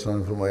مسیح علیہ السلام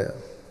نے فرمایا،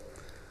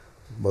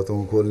 باتوں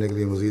کو کھولنے کے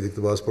لیے مزید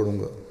اقتباس پڑھوں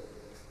گا۔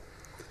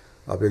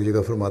 آپ ایک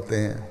جگہ فرماتے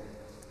ہیں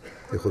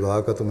کہ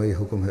خدا کا تمہیں یہ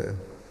حکم ہے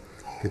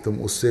کہ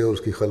تم اس سے اور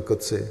اس کی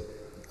خلقت سے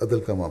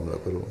عدل کا معاملہ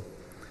کرو،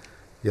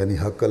 یعنی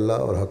حق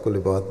اللہ اور حق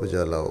العباد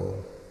بجا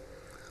لاؤ،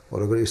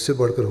 اور اگر اس سے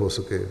بڑھ کر ہو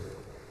سکے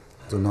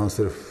تو نہ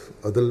صرف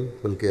عدل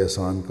بلکہ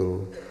احسان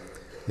کرو،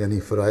 یعنی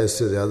فرائض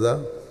سے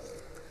زیادہ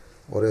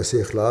اور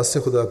ایسے اخلاص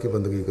سے خدا کی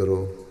بندگی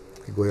کرو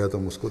کہ گویا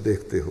تم اس کو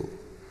دیکھتے ہو۔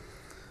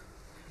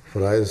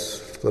 فرائض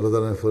تو اللہ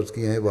تعالیٰ نے فرض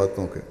کیے ہیں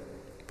عبادتوں کے،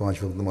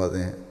 5 وقت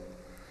نمازیں ہیں،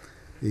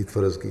 عید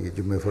فرض کی ہے،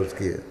 جمعے فرض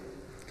کیے،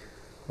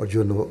 اور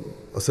جو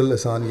اصل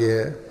احسان یہ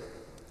ہے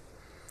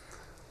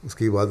اس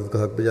کی عبادت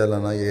کا حق بجا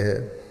لانا، یہ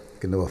ہے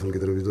کہ نوافل کی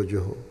طرف بھی توجہ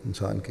ہو،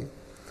 انسان کی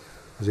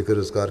ذکر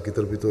اذکار کی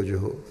طرف بھی توجہ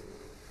ہو،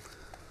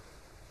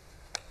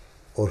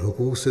 اور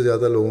حقوق سے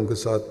زیادہ لوگوں کے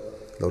ساتھ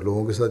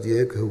یہ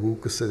ہے کہ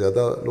حقوق سے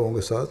زیادہ لوگوں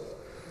کے ساتھ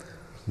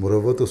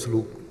مروت و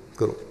سلوک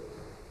کرو۔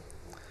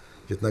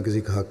 جتنا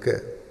کسی کا حق ہے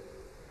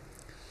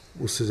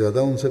اس سے زیادہ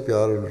ان سے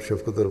پیار اور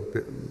شفقت اور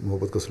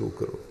محبت کا سلوک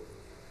کرو،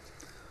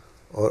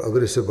 اور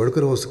اگر اس سے بڑھ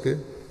کر ہو سکے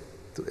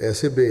تو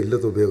ایسے بے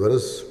علت و بے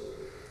غرض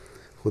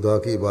خدا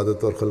کی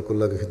عبادت اور خلق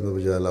اللہ کی خدمت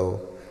بجا لاؤ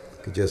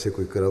کہ جیسے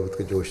کوئی قرابت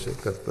کے جوش سے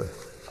کرتا ہے۔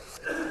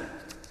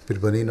 پھر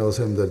بنی نوع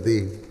سے ہمدردی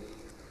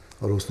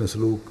اور حسن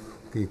سلوک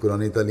کی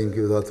قرآنی تعلیم کی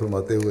وضاحت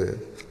فرماتے ہوئے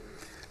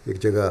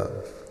ایک جگہ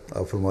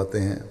آپ فرماتے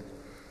ہیں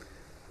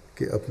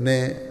کہ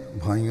اپنے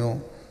بھائیوں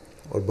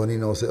اور بنی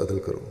نوع سے عدل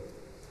کرو،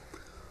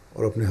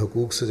 اور اپنے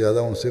حقوق سے زیادہ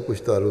ان سے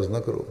کچھ تعرض نہ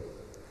کرو،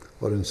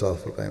 اور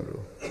انصاف پر قائم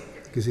رہو۔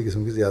 کسی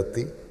قسم کی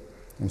زیادتی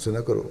ان سے نہ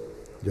کرو،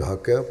 جو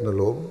حق ہے اپنا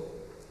لو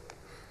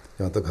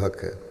جہاں تک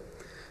حق ہے،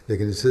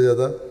 لیکن اس سے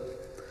زیادہ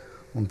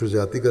ان پر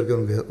زیادتی کر کے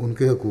ان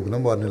کے حقوق نہ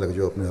مارنے لگ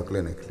جاؤ اپنے حق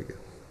لینے کے لیے،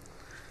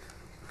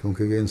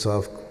 کیونکہ یہ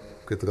انصاف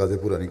کے تقاضے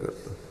پورا نہیں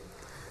کرتا۔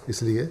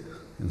 اس لیے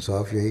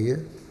انصاف یہی ہے،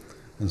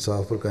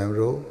 انصاف پر قائم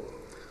رہو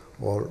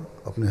اور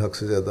اپنے حق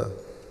سے زیادہ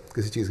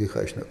کسی چیز کی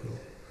خواہش نہ کرو۔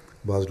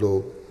 بعض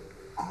لوگ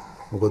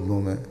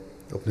مقدموں میں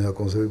اپنے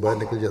حقوں سے بھی باہر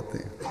نکل جاتے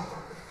ہیں۔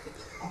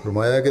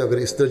 فرمایا کہ اگر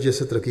اس درجے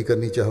سے ترقی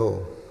کرنی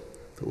چاہو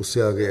تو اس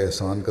سے آگے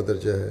احسان کا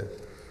درجہ ہے،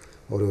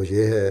 اور وہ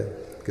یہ ہے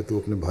کہ تو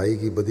اپنے بھائی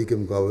کی بدی کے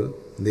مقابل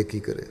نیکی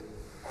کرے۔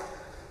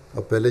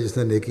 اب پہلے جس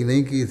نے نیکی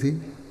نہیں کی تھی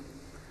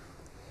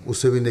اس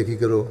سے بھی نیکی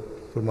کرو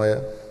فرمایا،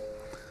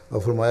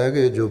 اور فرمایا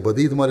کہ جو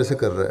بدی تمہارے سے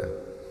کر رہا ہے،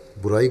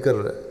 برائی کر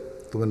رہا ہے،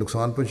 تمہیں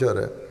نقصان پہنچا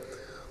رہا ہے،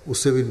 اس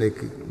سے بھی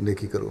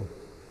نیکی کرو،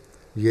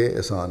 یہ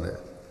احسان ہے،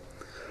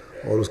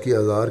 اور اس کی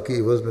آزار کی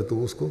عوض میں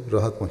تو اس کو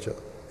راحت پہنچا۔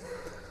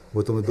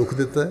 وہ تمہیں دکھ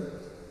دیتا ہے،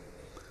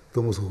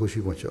 تم اس کو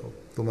خوشی پہنچاؤ،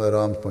 تمہیں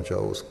آرام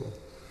پہنچاؤ اس کو،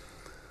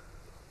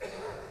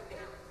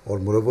 اور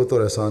مروت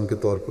اور احسان کے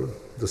طور پر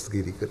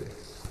دستگیری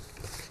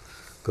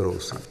کرو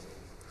اس سے۔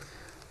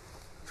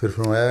 پھر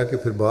فرمایا کہ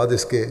پھر بعد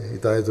اس کے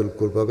اطاعت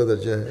القربہ کا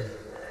درجہ ہے،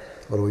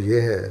 اور وہ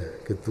یہ ہے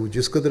کہ تو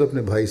جس قدر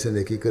اپنے بھائی سے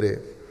نیکی کرے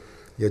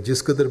یا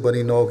جس قدر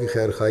بنی نوع کی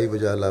خیر خواہی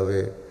بجا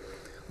لاوے،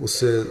 اس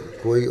سے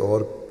کوئی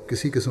اور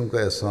کسی قسم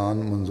کا احسان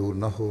منظور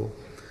نہ ہو،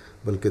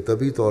 بلکہ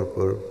طبعی طور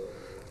پر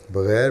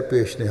بغیر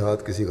پیش نہاد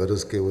کسی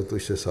غرض کے وہ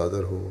تجھ سے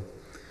صادر ہو،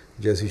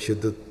 جیسی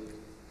شدت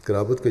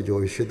قرابت کے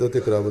جوش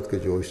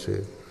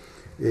سے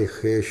ایک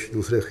خیش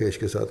دوسرے خیش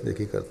کے ساتھ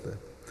نیکی کرتا ہے،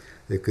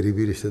 ایک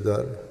قریبی رشتہ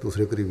دار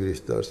دوسرے قریبی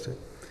رشتہ دار سے،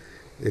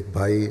 ایک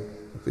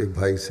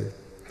بھائی سے،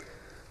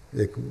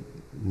 ایک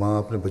ماں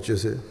اپنے بچے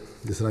سے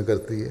جس طرح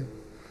کرتی ہے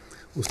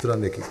اس طرح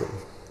نیکی کرو۔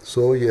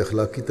 سو یہ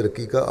اخلاقی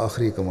ترقی کا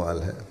آخری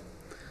کمال ہے۔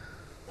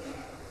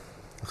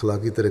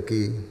 اخلاقی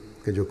ترقی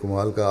کے جو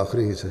کمال کا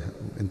آخری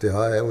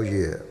انتہا ہے وہ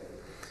یہ ہے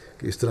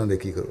کہ اس طرح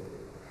نیکی کرو۔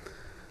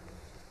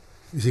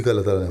 اسی کا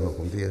اللہ تعالیٰ نے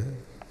حکم دیا ہے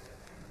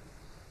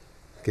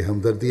کہ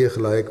ہمدردی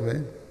خلائق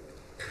میں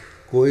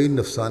کوئی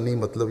نفسانی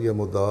مطلب یا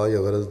مدعا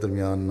یا غرض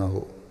درمیان نہ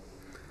ہو،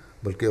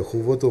 بلکہ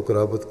اخوت و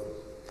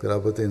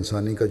قرابت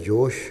انسانی کا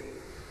جوش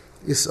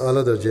اس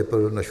اعلیٰ درجے پر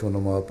نشو و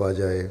نما پا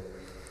جائے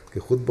کہ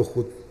خود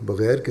بخود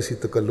بغیر کسی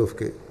تکلف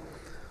کے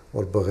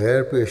اور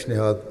بغیر پیش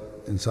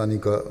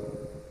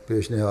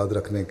نہاد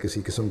رکھنے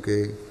کسی قسم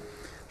کے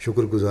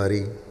شکر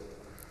گزاری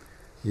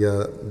یا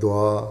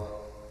دعا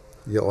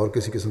یا اور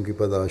کسی قسم کی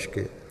پاداش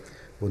کے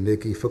وہ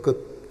نیکی فقط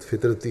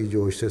فطرتی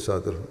جوش سے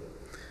صادر ہو۔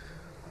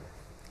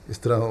 اس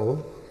طرح ہو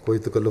کوئی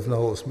تکلف نہ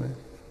ہو اس میں،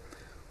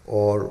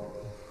 اور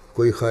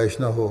کوئی خواہش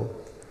نہ ہو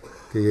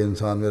کہ یہ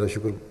انسان میرا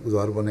شکر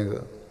گزار بنے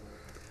گا،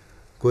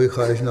 کوئی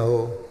خواہش نہ ہو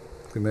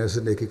کہ میں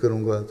اسے نیکی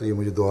کروں گا تو یہ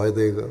مجھے دعائیں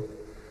دے گا،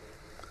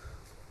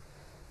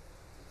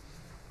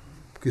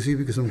 کسی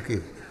بھی قسم کی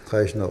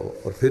خواہش نہ ہو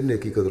اور پھر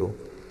نیکی کرو،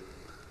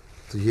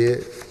 تو یہ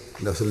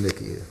اصل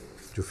نیکی ہے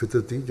جو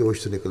فطرتی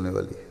جوش سے نکلنے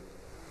والی ہے۔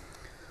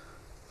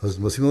 حضرت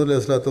مسیح موعود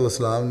علیہ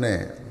السلام نے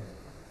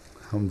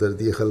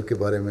ہمدردی خلق کے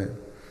بارے میں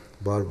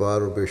بار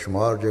بار اور بے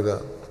شمار جگہ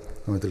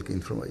ہمیں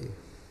تلقین فرمائی،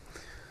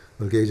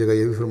 بلکہ ایک جگہ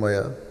یہ بھی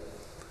فرمایا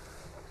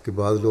کہ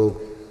بعض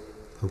لوگ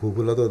حقوق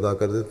اللہ تو ادا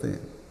کر دیتے ہیں،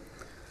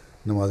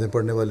 نمازیں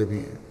پڑھنے والے بھی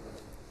ہیں،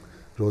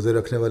 روزے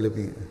رکھنے والے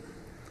بھی ہیں،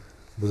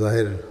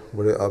 بظاہر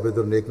بڑے عابد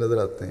اور نیک نظر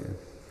آتے ہیں،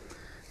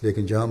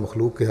 لیکن جہاں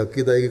مخلوق کے حق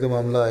کی ادائیگی کا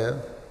معاملہ آیا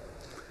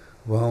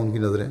وہاں ان کی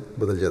نظریں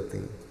بدل جاتی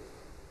ہیں،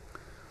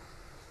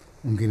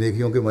 ان کی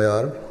نیکیوں کے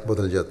معیار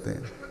بدل جاتے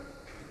ہیں۔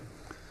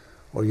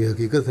 اور یہ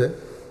حقیقت ہے،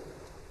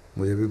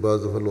 مجھے بھی بعض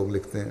دفعہ لوگ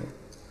لکھتے ہیں،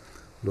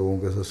 لوگوں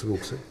کے ساتھ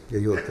سلوک سے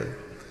یہی ہوتا ہے،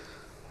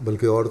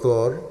 بلکہ اور تو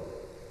اور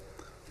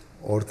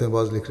عورتیں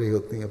بعض لکھ رہی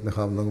ہوتی ہیں اپنے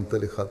خاندان کے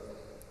متعلق خط،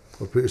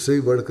 اور پھر اس سے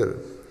بھی بڑھ کر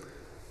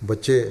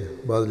بچے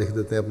بعض لکھ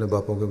دیتے ہیں اپنے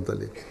باپوں کے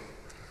متعلق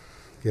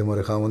کہ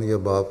ہمارے خاوند یا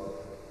باپ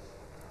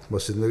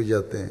مسجد میں بھی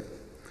جاتے ہیں،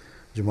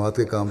 جماعت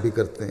کے کام بھی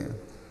کرتے ہیں،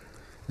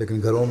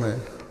 لیکن گھروں میں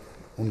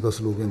ان کا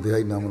سلوک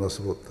انتہائی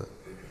نامناسب ہوتا ہے۔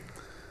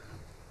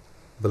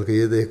 بلکہ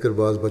یہ دیکھ کر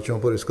بعض بچوں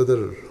پر اس قدر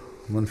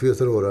منفی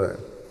اثر ہو رہا ہے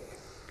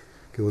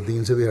کہ وہ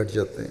دین سے بھی ہٹ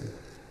جاتے ہیں،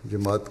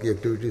 جماعت کی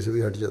ایکٹیویٹی سے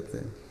بھی ہٹ جاتے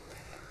ہیں۔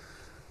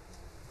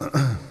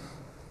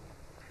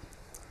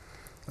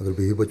 اگر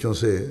بیوی بچوں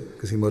سے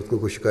کسی مرد کو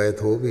کوئی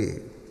شکایت ہو بھی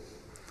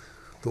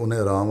تو انہیں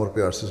آرام اور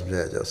پیار سے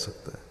سمجھایا جا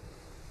سکتا ہے،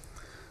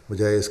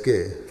 بجائے اس کے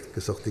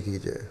کہ سختی کی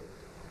جائے۔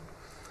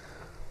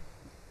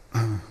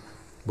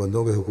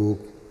 بندوں کے حقوق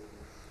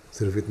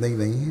صرف اتنا ہی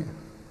نہیں ہے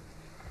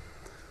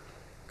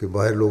کہ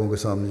باہر لوگوں کے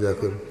سامنے جا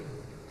کر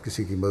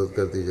کسی کی مدد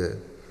کر دی جائے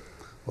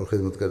اور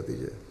خدمت کر دی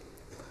جائے،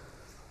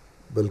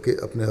 بلکہ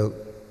اپنے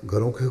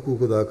گھروں کے حقوق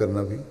ادا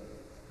کرنا بھی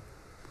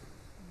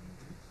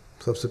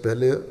سب سے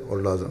پہلے اور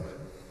لازم ہے۔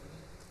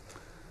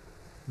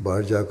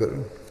 باہر جا کر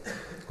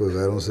کوئی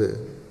غیروں سے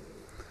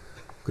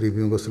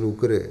قریبیوں کا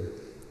سلوک کرے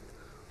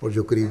اور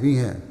جو قریبی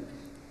ہیں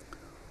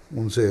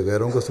ان سے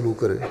غیروں کا سلوک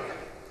کرے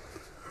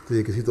تو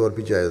یہ کسی طور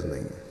پہ جائز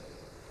نہیں ہے۔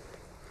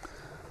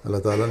 اللہ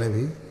تعالیٰ نے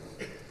بھی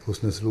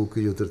حسن سلوک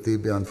کی جو ترتیب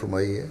بیان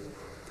فرمائی ہے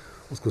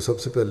اس کو سب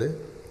سے پہلے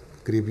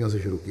قریبیوں سے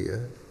شروع کیا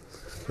ہے۔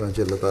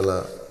 چنانچہ اللہ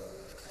تعالیٰ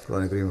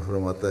قرآن کریم میں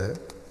فرماتا ہے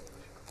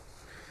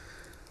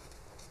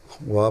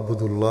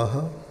وَاعْبُدُوا اللَّهَ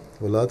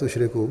وَلَا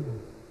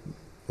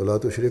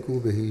تُشْرِكُوا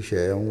بِهِ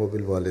شَيْئًا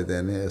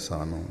وَبِالْوَالِدَيْنِ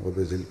إِحْسَانًا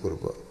وَبِذِي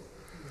الْقُرْبَىٰ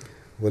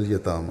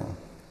وَالْيَتَامَىٰ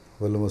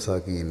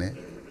وَالْمَسَاكِينِ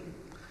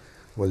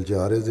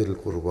وَالْجَارِ ذِي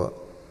الْقُرْبَىٰ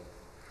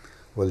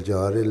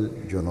وَالْجَارِ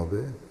الْجُنُبِ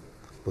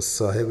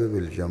وَالصَّاحِبِ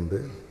بِالْجَنبِ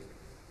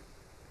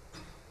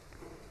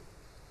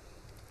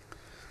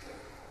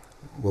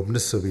وَابْنِ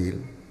السَّبِيلِ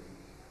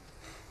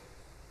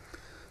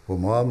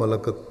وَمَا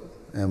مَلَكَتْ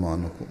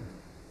أَيْمَانُكُمْ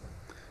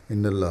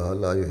إِنَّ اللَّهَ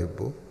لَا يُحِبُّ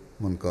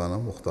مَنْ كَانَ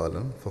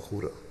مُخْتَالًا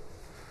فَخُورًا،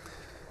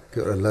 کہ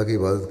اللہ کی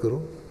عبادت کرو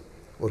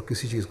اور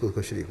کسی چیز کو اس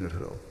کا شریک نہ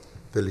ٹھہراؤ۔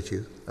 پہلی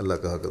چیز اللہ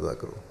کا حق ادا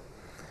کرو،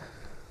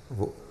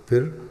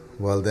 پھر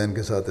والدین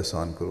کے ساتھ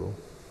احسان کرو،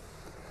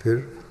 پھر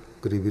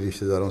قریبی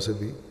رشتہ داروں سے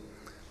بھی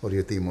اور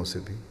یتیموں سے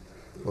بھی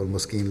اور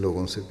مسکین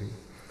لوگوں سے بھی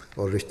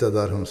اور رشتہ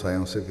دار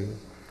ہمسایوں سے بھی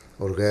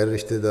اور غیر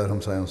رشتہ دار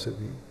ہمسایوں سے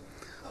بھی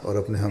اور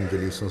اپنے ہم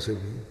جلیسوں سے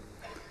بھی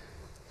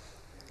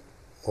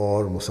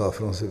اور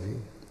مسافروں سے بھی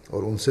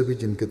اور ان سے بھی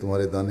جن کے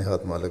تمہارے دانے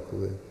ہاتھ مالک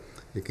ہوئے۔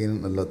 لیکن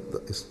اللہ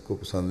اس کو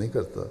پسند نہیں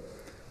کرتا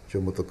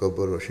جو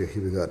متکبر اور شیخی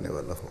بگاڑنے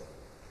والا ہو۔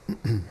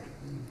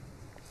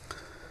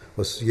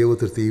 بس یہ وہ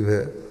ترتیب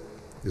ہے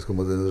جس کو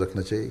مد نظر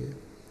رکھنا چاہیے۔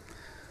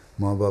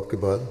 ماں باپ کے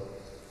بعد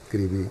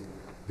قریبی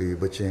بیوی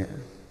بچے ہیں،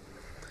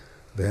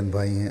 بہن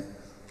بھائی ہیں،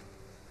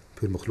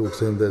 پھر مخلوق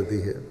سے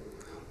ہمدردی ہے،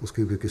 اس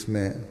کی بھی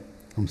قسمیں ہیں،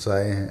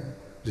 ہمسائے ہیں،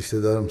 رشتہ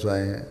دار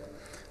ہمسائے ہیں،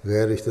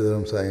 غیر رشتہ دار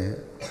ہمسائے ہیں،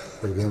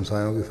 بلکہ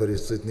ہمسایوں کی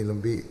فہرست اتنی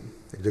لمبی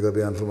ایک جگہ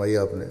بیان فرمائی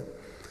آپ نے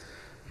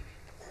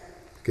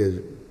کہ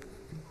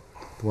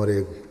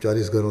تمہارے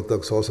 40 گھروں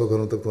تک 100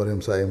 گھروں تک تمہارے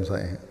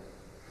ہمسائے ہیں۔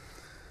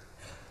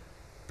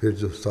 پھر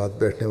جو ساتھ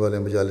بیٹھنے والے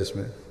مجالس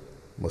میں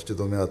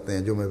مسجدوں میں آتے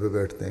ہیں، جمعے پہ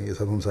بیٹھتے ہیں، یہ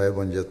سب ہمسائے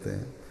بن جاتے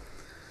ہیں۔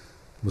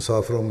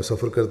 مسافروں میں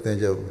سفر کرتے ہیں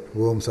جب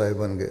وہ ہمسائے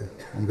بن گئے،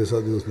 ان کے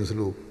ساتھ بھی حسن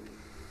سلوک۔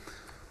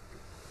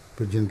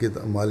 پھر جن کے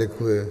مالک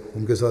ہوئے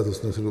ان کے ساتھ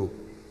حسن سلوک۔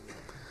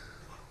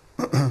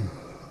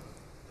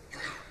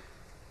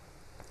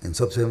 ان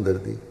سب سے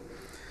ہمدردی۔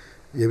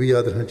 یہ بھی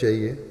یاد رکھنا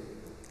چاہیے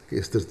کہ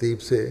اس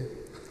ترتیب سے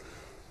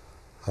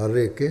ہر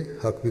ایک کے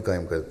حق بھی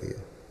قائم کرتی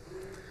ہے۔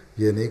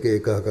 یہ نہیں کہ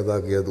ایک کا حق ادا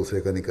کیا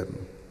دوسرے کا نہیں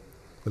کرنا،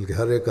 بلکہ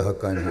ہر ایک کا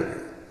حق قائم ہو گیا۔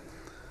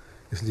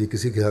 اس لیے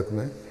کسی کے حق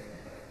میں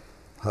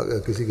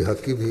کسی کے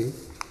حق کی بھی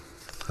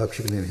حق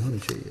شکنی نہیں ہونی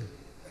چاہیے۔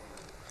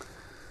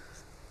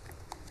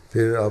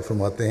 پھر آپ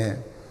فرماتے ہیں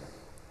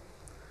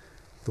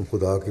تم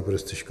خدا کی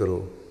پرستش کرو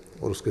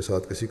اور اس کے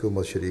ساتھ کسی کو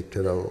مت شریک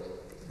ٹھہراؤ،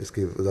 اس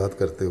کی وضاحت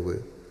کرتے ہوئے،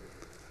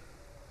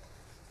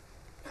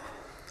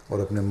 اور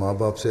اپنے ماں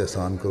باپ سے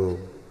احسان کرو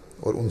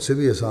اور ان سے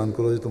بھی احسان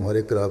کرو جو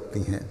تمہارے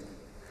قرابتی ہیں۔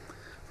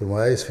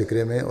 فرمایا اس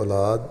فکرے میں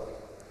اولاد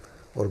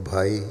اور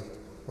بھائی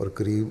اور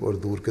قریب اور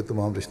دور کے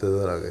تمام رشتہ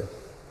دار آ گئے،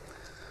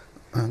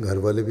 گھر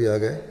والے بھی آ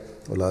گئے،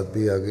 اولاد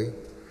بھی آ گئی،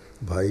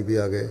 بھائی بھی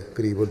آ گئے،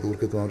 قریب اور دور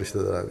کے تمام رشتہ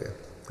دار آ گئے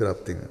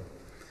قرابتی میں۔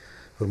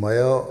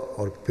 فرمایا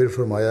اور پھر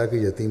فرمایا کہ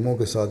یتیموں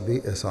کے ساتھ بھی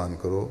احسان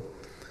کرو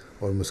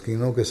اور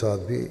مسکینوں کے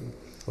ساتھ بھی،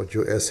 اور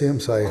جو ایسے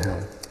ہمسائے ہوں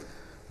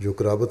جو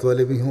قرابت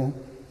والے بھی ہوں،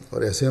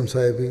 اور ایسے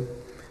ہمسائے بھی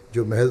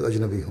جو محض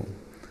اجنبی ہوں،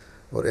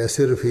 اور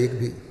ایسے رفیق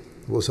بھی،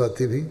 وہ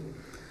ساتھی بھی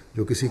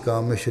جو کسی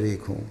کام میں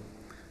شریک ہوں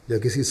یا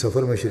کسی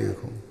سفر میں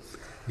شریک ہوں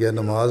یا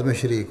نماز میں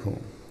شریک ہوں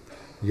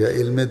یا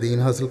علم دین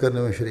حاصل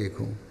کرنے میں شریک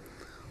ہوں،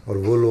 اور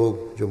وہ لوگ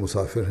جو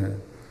مسافر ہیں،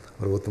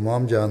 اور وہ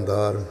تمام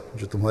جاندار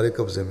جو تمہارے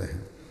قبضے میں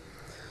ہیں۔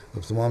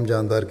 اب تمام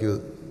جاندار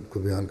کو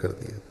بیان کر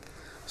دیا۔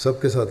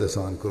 سب کے ساتھ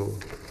احسان کرو،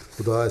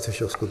 خدا ایسے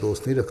شخص کو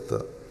دوست نہیں رکھتا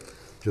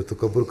جو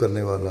تکبر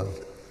کرنے والا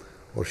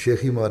اور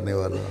شیخی مارنے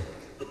والا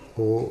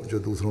ہو، جو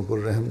دوسروں پر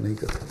رحم نہیں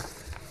کرتا۔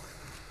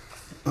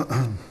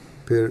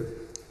 پھر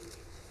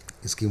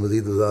اس کی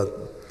مزید وضاحت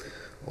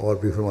اور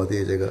بھی فرما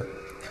دیا جائے گا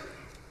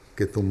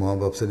کہ تم ماں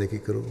باپ سے نیکی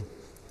کرو،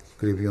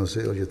 قریبیوں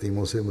سے اور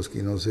یتیموں سے،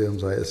 مسکینوں سے،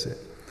 ہمسائے سے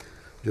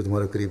جو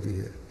تمہارا قریبی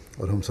ہے،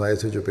 اور ہمسائے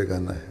سے جو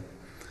بیگانہ ہے،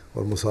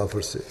 اور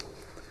مسافر سے،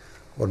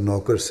 اور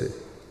نوکر سے،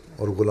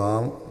 اور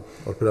غلام،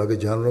 اور پھر آگے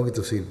جانوروں کی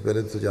تفصیل،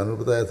 پہلے تو جانور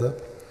بتایا تھا،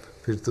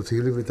 پھر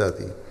تفصیل بھی بتا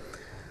دی،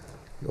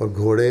 اور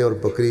گھوڑے اور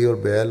بکری اور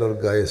بیل اور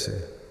گائے سے،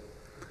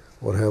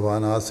 اور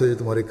حیوانات سے جو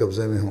تمہارے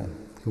قبضے میں ہوں،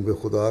 کیونکہ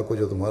خدا کو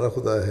جو تمہارا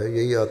خدا ہے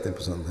یہی آتیں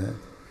پسند ہیں،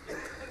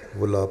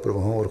 وہ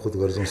لاپرواہوں اور خود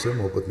غرضوں سے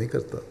محبت نہیں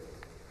کرتا۔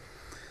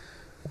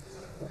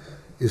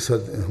 اس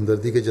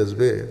ہمدردی کے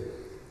جذبے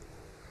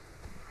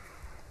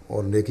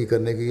اور نیکی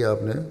کرنے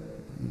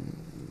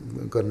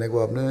کو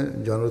آپ نے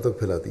جانوروں تک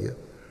پھیلا دیا،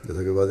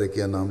 جیسا کہ واضح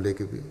کیا نام لے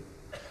کے بھی۔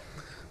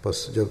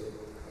 بس جب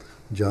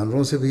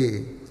جانوروں سے بھی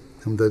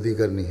ہمدردی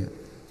کرنی ہے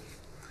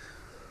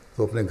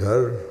تو اپنے گھر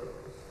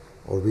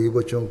اور بیوی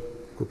بچوں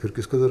کو پھر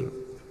کس قدر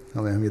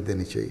ہمیں اہمیت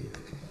دینی چاہیے،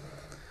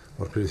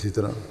 اور پھر اسی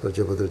طرح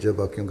درجہ بدرجہ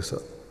باقیوں کے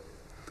ساتھ۔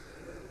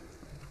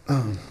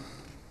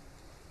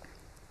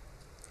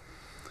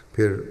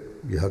 پھر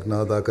یہ حق نہ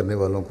ادا کرنے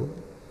والوں کو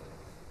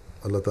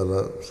اللہ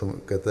تعالیٰ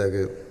کہتا ہے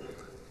کہ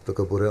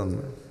تکبر ہے ان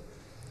میں،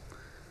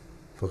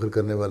 فخر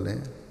کرنے والے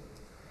ہیں،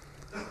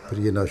 پھر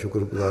یہ ناشکر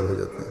گزار ہو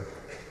جاتے ہیں،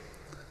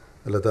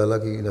 اللہ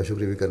تعالیٰ کی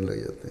ناشکری بھی کرنے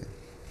لگ جاتے ہیں۔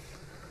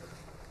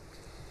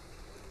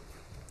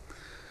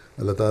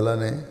 اللہ تعالیٰ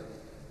نے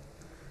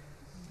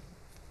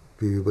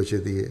بیوی بچے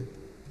دیے،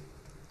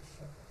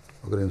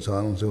 اگر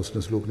انسان ان سے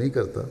حسن سلوک نہیں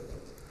کرتا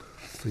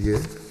تو یہ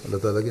اللہ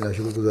تعالیٰ کی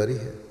ناشکر گزاری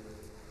ہے۔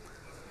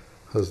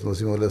 حضرت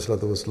مسیح علیہ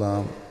الصلوۃ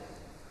والسلام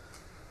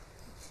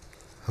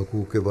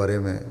حقوق کے بارے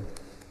میں،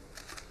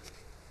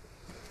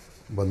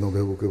 بندوں کے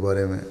حقوق کے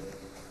بارے میں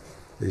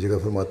ایک جگہ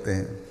فرماتے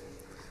ہیں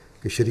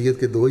کہ شریعت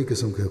کے دو ہی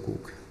قسم کے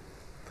حقوق ہیں،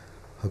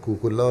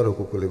 حقوق اللہ اور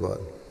حقوق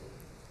العباد۔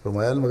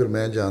 فرمایا مگر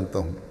میں جانتا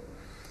ہوں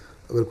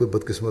اگر کوئی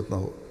بدقسمت نہ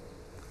ہو،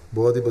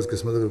 بہت ہی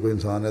بدقسمت اگر کوئی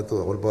انسان ہے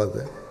تو اور بات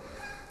ہے،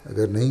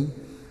 اگر نہیں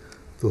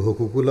تو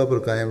حقوق اللہ پر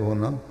قائم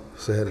ہونا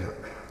سہل ہے۔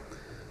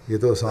 یہ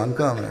تو آسان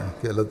کام ہے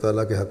کہ اللہ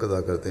تعالیٰ کے حق ادا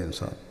کرتے ہیں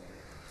انسان،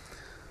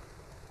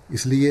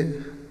 اس لیے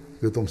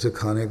کہ تم سے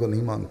کھانے کو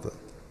نہیں مانگتا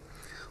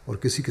اور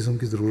کسی قسم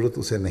کی ضرورت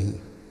اسے نہیں،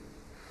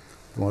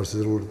 تمہارے سے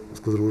اس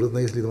کو ضرورت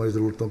نہیں، اس لیے تمہاری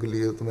ضرورتوں کے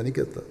لیے تو میں نہیں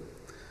کہتا۔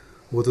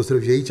 وہ تو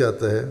صرف یہی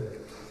چاہتا ہے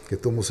کہ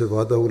تم اسے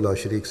وحدہ لا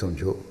شریک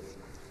سمجھو،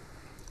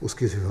 اس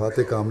کی صفات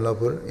کاملہ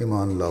پر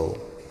ایمان لاؤ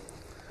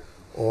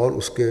اور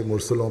اس کے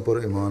مرسلوں پر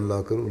ایمان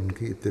لا کر ان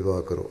کی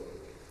اتباع کرو۔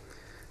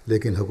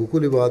 لیکن حقوق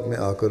العباد میں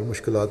آ کر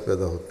مشکلات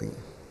پیدا ہوتی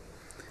ہیں،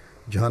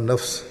 جہاں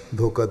نفس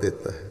دھوکہ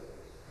دیتا ہے،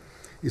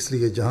 اس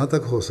لیے جہاں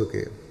تک ہو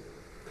سکے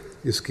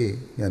اس کی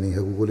یعنی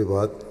حقوق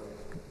العباد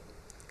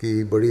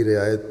کی بڑی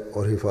رعایت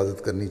اور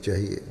حفاظت کرنی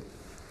چاہیے۔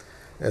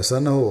 ایسا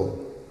نہ ہو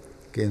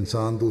کہ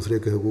انسان دوسرے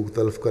کے حقوق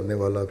تلف کرنے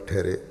والا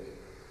ٹھہرے۔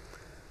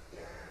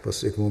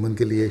 بس ایک مومن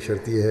کے لیے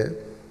شرط یہ ہے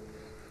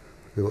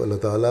کہ وہ اللہ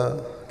تعالیٰ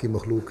کی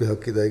مخلوق کے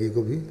حق کی ادائیگی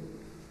کو بھی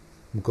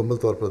مکمل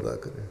طور پر ادا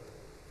کرے،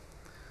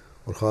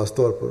 اور خاص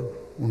طور پر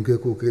ان کے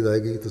حقوق کی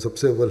ادائیگی تو سب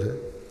سے اول ہے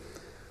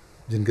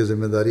جن کی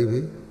ذمہ داری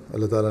بھی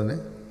اللہ تعالیٰ نے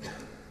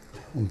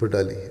ان پر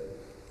ڈالی ہے۔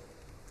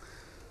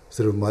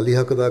 صرف مالی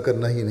حق ادا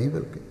کرنا ہی نہیں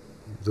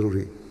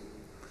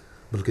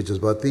بلکہ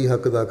جذباتی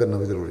حق ادا کرنا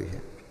بھی ضروری ہے۔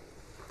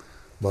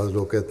 بعض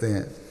لوگ کہتے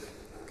ہیں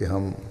کہ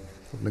ہم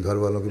اپنے گھر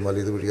والوں کی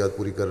مالی ضروریات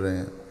پوری کر رہے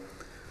ہیں،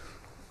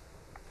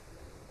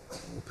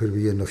 پھر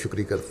بھی یہ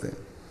ناشکری کرتے ہیں۔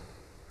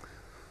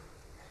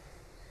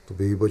 تو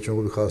بیوی بچوں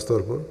کو بھی خاص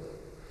طور پر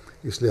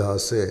اس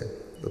لحاظ سے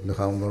اپنے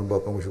خاندان اور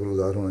باپوں کو شکر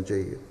گزار ہونا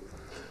چاہیے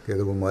کہ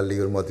اگر وہ مالی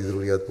اور مادی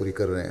ضروریات پوری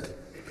کر رہے ہیں۔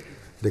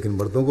 لیکن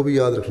مردوں کو بھی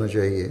یاد رکھنا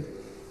چاہیے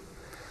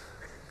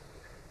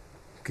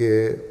کہ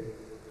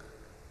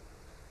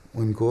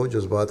ان کو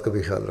جذبات کا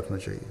بھی خیال رکھنا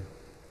چاہیے،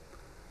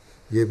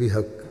 یہ بھی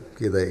حق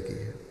کی ادائیگی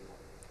ہے۔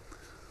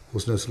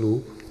 حسن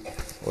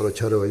سلوک اور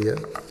اچھا رویہ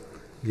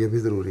یہ بھی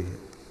ضروری ہے۔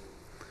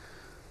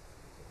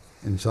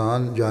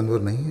 انسان جانور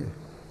نہیں ہے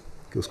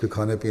کہ اس کے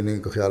کھانے پینے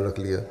کا خیال رکھ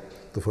لیا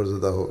تو فرض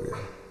ادا ہو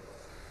گیا۔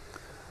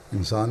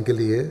 انسان کے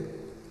لیے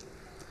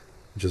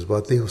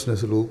جذباتی حسن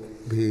سلوک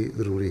بھی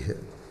ضروری ہے،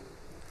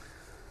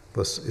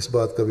 بس اس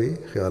بات کا بھی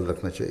خیال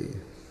رکھنا چاہیے۔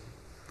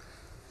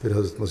 پھر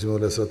حضرت مسیح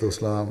علیہ الصلوۃ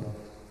والسلام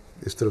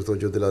اس طرف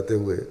توجہ دلاتے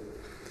ہوئے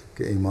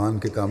کہ ایمان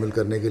کے کامل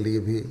کرنے کے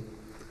لیے بھی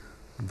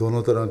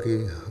دونوں طرح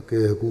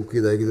کے حقوق کی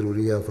ادائیگی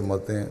ضروری ہے،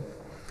 فرماتے ہیں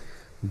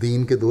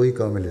دین کے 2 ہی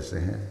کامل حصے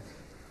ہیں،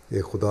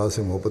 ایک خدا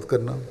سے محبت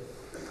کرنا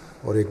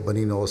اور ایک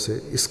بنی نوع سے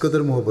اس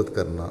قدر محبت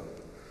کرنا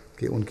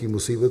کہ ان کی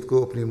مصیبت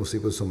کو اپنی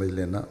مصیبت سمجھ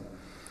لینا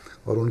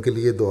اور ان کے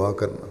لیے دعا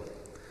کرنا۔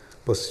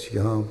 بس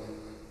یہاں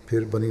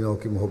پھر بنی نوع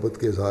کی محبت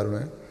کے اظہار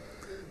میں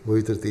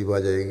وہی ترتیب آ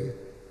جائے گی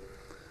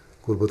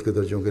قربت کے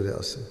درجوں کے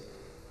لحاظ سے،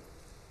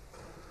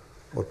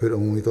 اور پھر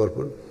عمومی طور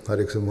پر ہر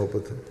ایک سے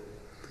محبت ہے،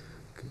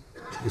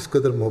 اس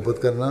قدر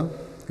محبت کرنا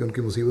کہ ان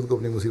کی مصیبت کو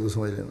اپنی مصیبت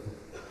سمجھ لینا۔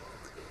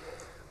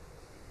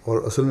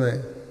 اور اصل میں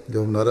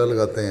جب ہم نعرہ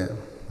لگاتے ہیں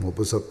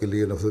محبت سب کے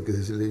لیے، نفرت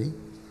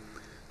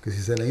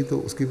کسی سے نہیں،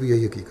 تو اس کی بھی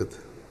یہی حقیقت ہے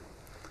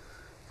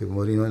کہ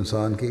بنی نوع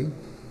انسان کی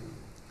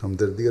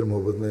ہمدردی اور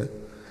محبت میں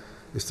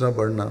اس طرح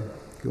بڑھنا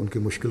کہ ان کی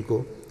مشکل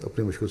کو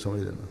اپنی مشکل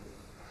سمجھ لینا۔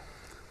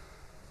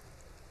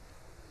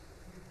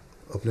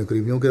 اپنے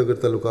قریبیوں کے اگر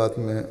تعلقات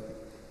میں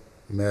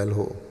میل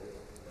ہو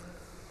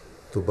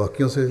تو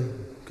باقیوں سے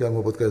کیا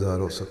محبت کا اظہار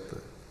ہو سکتا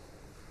ہے؟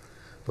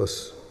 بس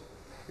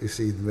اس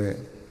عید میں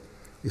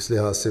اس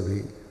لحاظ سے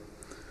بھی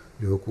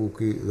جو حقوق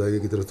کی ادائیگی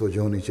کی طرف توجہ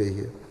ہونی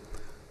چاہیے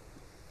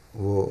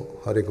وہ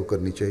ہر ایک کو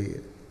کرنی چاہیے،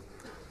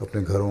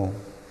 اپنے گھروں،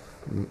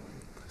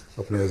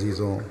 اپنے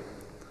عزیزوں،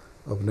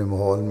 اپنے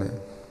ماحول میں،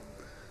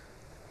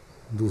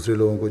 دوسرے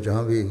لوگوں کو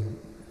جہاں بھی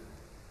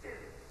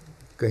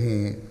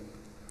کہیں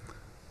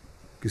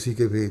کسی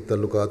کے بھی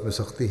تعلقات میں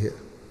سختی ہے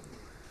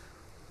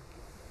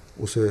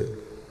اسے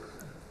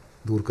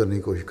دور کرنے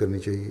کی کوشش کرنی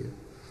چاہیے،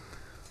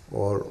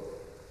 اور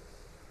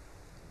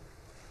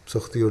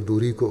سختی اور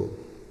دوری کو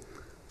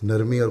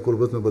نرمی اور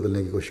قربت میں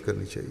بدلنے کی کوشش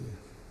کرنی چاہیے۔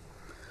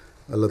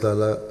 اللہ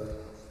تعالیٰ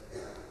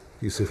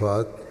کی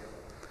صفات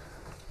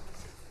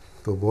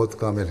تو بہت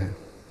کامل ہیں،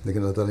 لیکن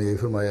اللہ تعالیٰ نے یہی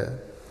فرمایا ہے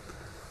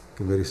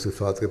کہ میری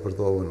صفات کے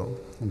پرتو بنو،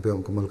 ان پہ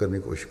مکمل کرنے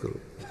کی کوشش کرو،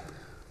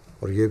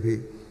 اور یہ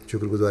بھی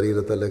شکر گزاری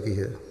اللہ تعالیٰ کی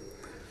ہے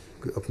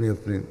کہ اپنی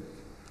اپنی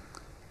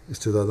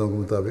استعدادوں کے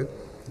مطابق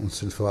ان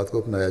صفات کو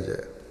اپنایا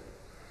جائے،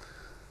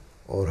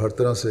 اور ہر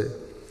طرح سے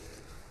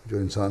جو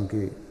انسان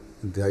کی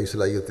انتہائی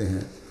صلاحیتیں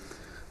ہیں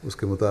اس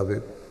کے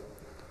مطابق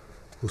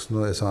حسن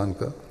و احسان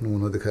کا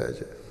نمونہ دکھایا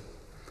جائے،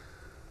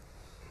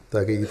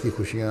 تاکہ عید کی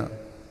خوشیاں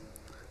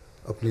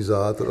اپنی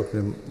ذات اور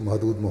اپنے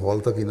محدود ماحول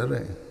تک ہی نہ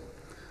رہیں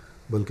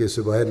بلکہ اس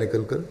سے باہر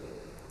نکل کر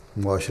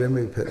معاشرے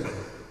میں بھی پھیلیں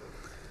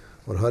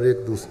اور ہر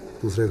ایک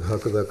دوسرے کا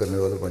حق ادا کرنے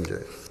والا بن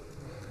جائے۔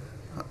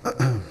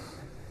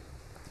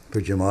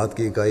 پھر جماعت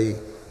کی اکائی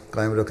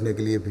قائم رکھنے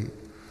کے لیے بھی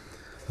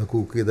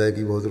حقوق کی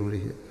ادائیگی بہت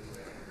ضروری ہے۔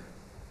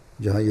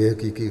 جہاں یہ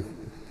حقیقی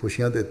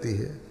خوشیاں دیتی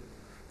ہے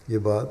یہ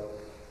بات،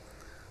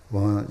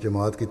 وہاں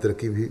جماعت کی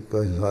ترقی بھی کا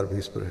اظہار بھی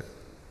اس پر ہے۔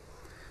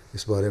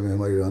 اس بارے میں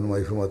ہماری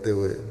رہنمائی فرماتے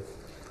ہوئے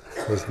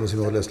حضرت مسیح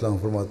علیہ السلام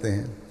فرماتے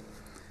ہیں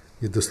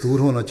یہ دستور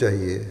ہونا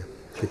چاہیے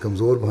کہ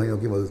کمزور بھائیوں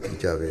کی مدد کی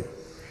جاوے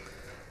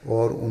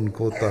اور ان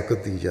کو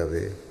طاقت دی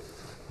جاوے۔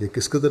 یہ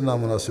کس قدر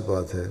نامناسب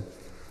بات ہے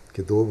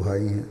کہ 2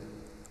 بھائی ہیں،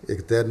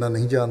 ایک تیرنا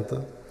نہیں جانتا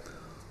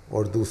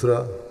اور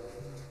دوسرا،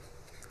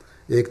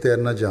 ایک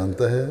تیرنا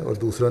جانتا ہے اور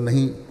دوسرا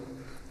نہیں،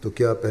 تو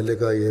کیا پہلے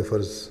کا یہ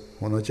فرض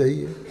ہونا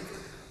چاہیے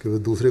کہ وہ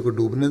دوسرے کو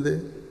ڈوبنے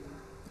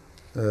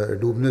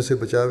سے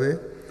بچاوے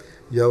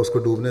یا اس کو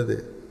ڈوبنے دے؟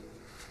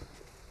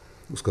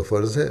 اس کا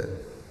فرض ہے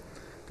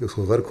کہ اس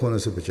کو غرق ہونے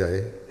سے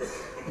بچائے۔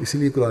 اسی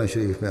لیے قرآن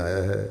شریف میں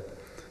آیا ہے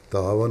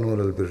تعاونوا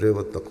علی البر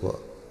والتقوی،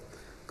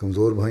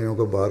 کمزور بھائیوں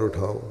کا بار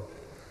اٹھاؤ،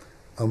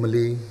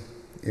 عملی،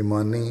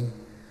 ایمانی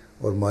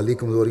اور مالی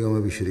کمزوریوں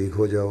میں بھی شریک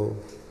ہو جاؤ،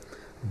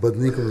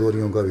 بدنی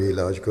کمزوریوں کا بھی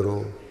علاج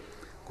کرو۔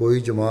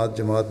 کوئی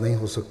جماعت نہیں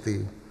ہو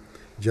سکتی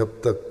جب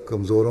تک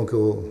کمزوروں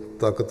کو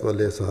طاقت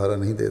والے سہارا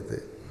نہیں دیتے،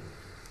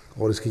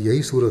 اور اس کی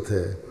یہی صورت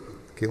ہے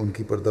کہ ان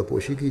کی پردہ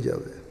پوشی کی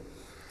جاوے۔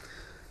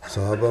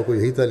 صحابہ کو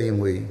یہی تعلیم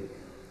ہوئی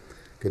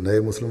کہ نئے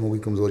مسلموں کی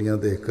کمزوریاں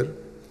دیکھ کر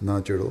نہ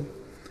چڑھو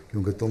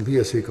کیونکہ تم بھی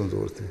ایسے ہی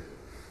کمزور تھے۔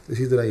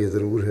 اسی طرح یہ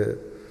ضرور ہے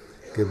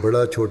کہ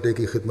بڑا چھوٹے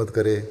کی خدمت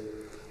کرے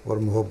اور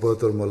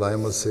محبت اور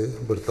ملائمت سے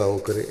برتاؤ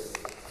کرے۔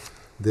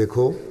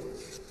 دیکھو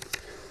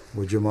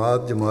وہ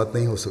جماعت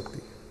نہیں ہو سکتی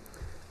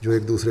جو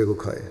ایک دوسرے کو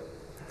کھائے،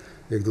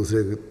 ایک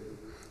دوسرے کو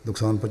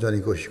نقصان پہنچانے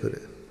کی کوشش کرے،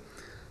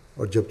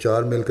 اور جب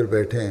 4 مل کر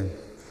بیٹھیں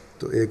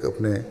تو ایک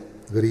اپنے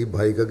غریب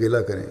بھائی کا گلہ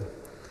کریں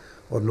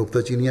اور نکتہ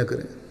چینیاں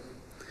کریں،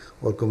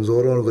 اور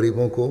کمزوروں اور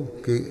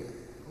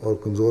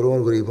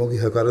غریبوں کی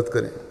حقارت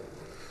کریں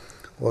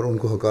اور ان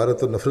کو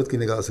حقارت اور نفرت کی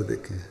نگاہ سے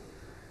دیکھیں۔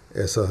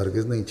 ایسا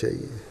ہرگز نہیں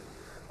چاہیے،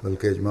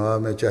 بلکہ اجماع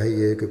میں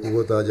چاہیے کہ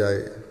قوت آ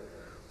جائے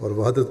اور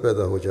وحدت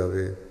پیدا ہو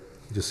جاوے،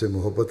 جس سے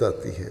محبت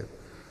آتی ہے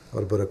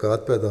اور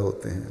برکات پیدا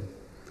ہوتے ہیں۔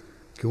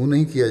 کیوں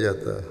نہیں کیا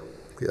جاتا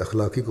کہ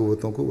اخلاقی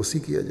قوتوں کو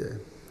وسیع کیا جائے؟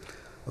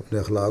 اپنے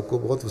اخلاق کو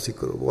بہت وسیع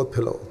کرو، بہت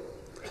پھیلاؤ،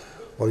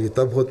 اور یہ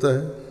تب ہوتا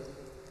ہے،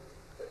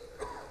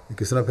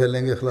 کس طرح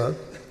پھیلیں گے اخلاق؟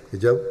 کہ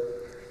جب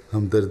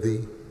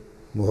ہمدردی،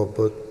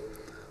 محبت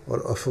اور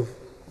عفو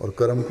اور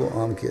کرم کو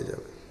عام کیا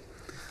جائے.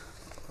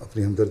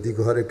 اپنی ہمدردی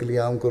کو ہر ایک کے لیے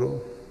عام کرو,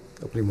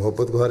 اپنی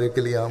محبت کو ہر ایک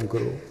کے لیے عام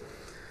کرو,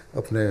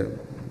 اپنے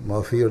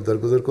معافی اور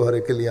درگزر کو ہر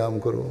ایک کے لیے عام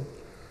کرو,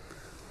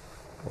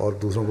 اور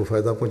دوسروں کو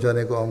فائدہ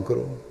پہنچانے کو عام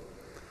کرو,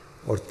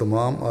 اور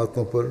تمام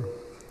عادتوں پر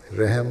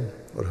رحم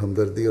اور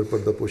ہمدردی اور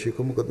پردہ پوشی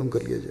کو مقدم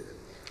کر لیا جائے.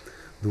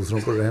 دوسروں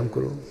پر رحم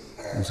کرو,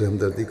 ان سے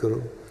ہمدردی کرو,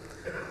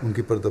 ان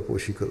کی پردہ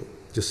پوشی کرو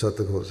جس حد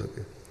تک ہو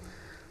سکے.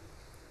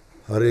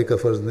 ہر ایک کا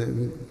فرض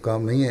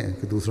کام نہیں ہے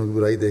کہ دوسروں کی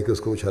برائی دیکھ کے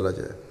اس کو اچھالا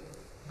جائے.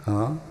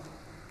 ہاں,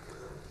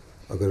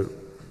 اگر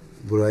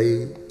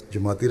برائی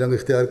جماعتی رنگ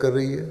اختیار کر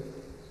رہی ہے,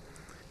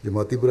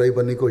 جماعتی برائی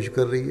بننے کی کوشش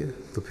کر رہی ہے,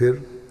 تو پھر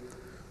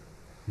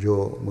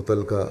جو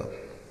متعلقہ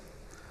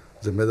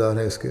ذمہ دار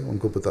ہیں اس کے, ان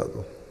کو بتا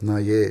دو, نہ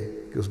یہ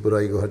کہ اس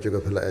برائی کو ہر جگہ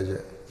پھیلایا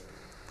جائے.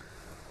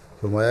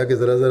 فرمایا کہ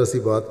ذرا ذرا سی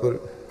بات پر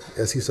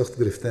ایسی سخت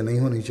گرفتیں نہیں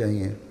ہونی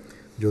چاہیے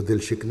جو دل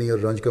شکنی اور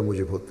رنج کا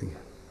موجب ہوتی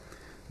ہیں.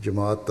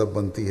 جماعت تب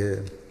بنتی ہے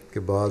کہ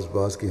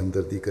بعض کی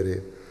ہمدردی کرے,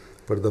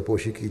 پردہ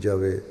پوشی کی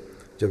جاوے.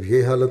 جب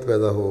یہ حالت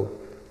پیدا ہو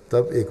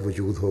تب ایک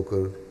وجود ہو کر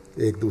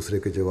ایک دوسرے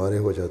کے جوارے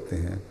ہو جاتے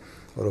ہیں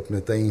اور اپنے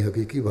تئیں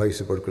حقیقی بھائی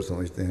سے بڑھ کر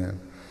سمجھتے ہیں.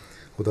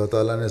 خدا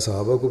تعالیٰ نے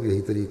صحابہ کو بھی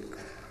یہی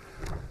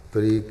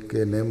طریق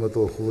نعمت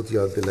و اخوت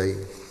یاد دلائی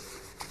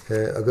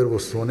ہے. اگر وہ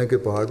سونے کے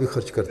پہاڑ بھی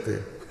خرچ کرتے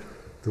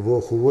تو وہ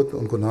اخوت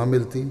ان کو نہ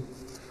ملتی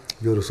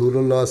جو رسول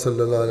اللہ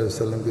صلی اللہ علیہ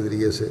وسلم کے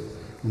ذریعے سے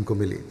ان کو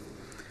ملی.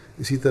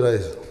 اسی طرح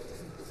اس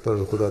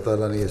پر خدا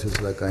تعالیٰ نے یہ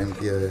سلسلہ قائم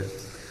کیا ہے,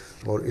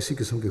 اور اسی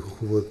قسم کی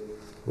اخوت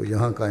وہ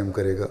یہاں قائم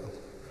کرے گا.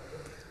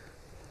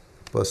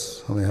 بس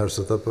ہمیں ہر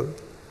سطح پر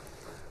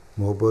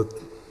محبت,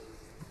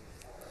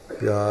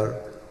 پیار,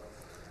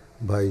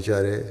 بھائی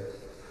چارے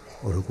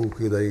اور حقوق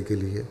کی ادائیگی کے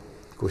لیے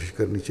کوشش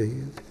کرنی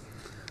چاہیے.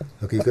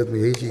 حقیقت میں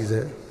یہی چیز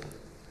ہے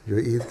جو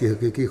عید کی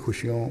حقیقی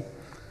خوشیوں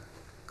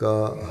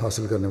کا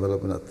حاصل کرنے والا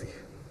بناتی ہے.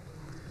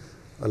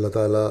 اللہ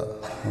تعالیٰ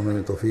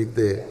ہمیں توفیق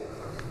دے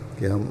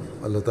کہ ہم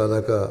اللہ تعالیٰ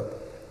کا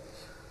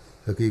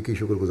حقیقی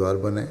شکر گزار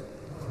بنیں,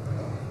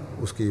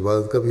 اس کی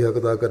عبادت کا بھی حق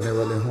ادا کرنے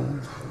والے ہوں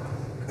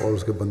اور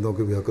اس کے بندوں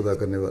کے بھی حق ادا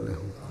کرنے والے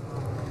ہوں.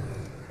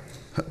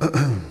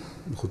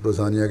 خطبہ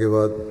ثانیہ کے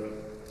بعد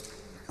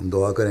ہم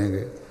دعا کریں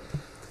گے.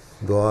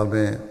 دعا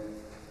میں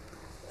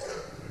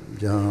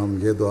جہاں ہم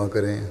یہ دعا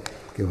کریں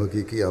کہ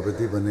حقیقی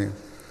عابدی بنیں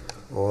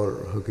اور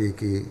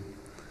حقیقی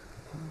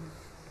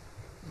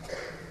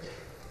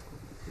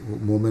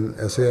مومن,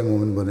 ایسے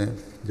مومن بنیں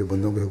جو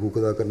بندوں کے حقوق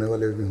ادا کرنے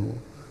والے بھی ہوں,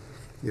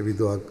 یہ بھی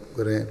دعا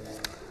کریں.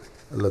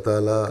 اللہ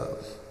تعالیٰ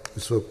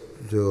اس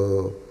وقت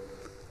جو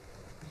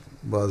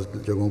بعض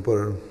جگہوں پر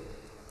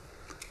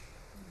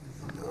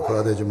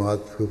افراد جماعت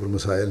کے اوپر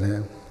مسائل ہیں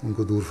ان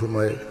کو دور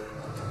فرمائے.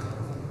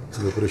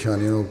 جو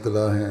پریشانیوں میں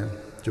مبتلا ہیں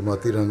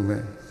جماعتی رنگ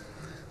میں,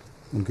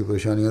 ان کی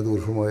پریشانیاں دور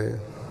فرمائے.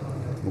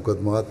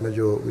 مقدمات میں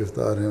جو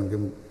گرفتار ہیں ان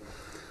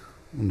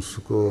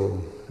کو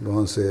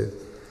وہاں سے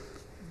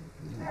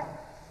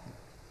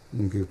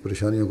ان کی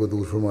پریشانیوں کو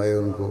دور فرمائے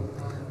اور ان کو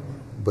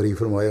بری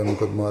فرمائے ان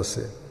مقدمات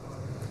سے.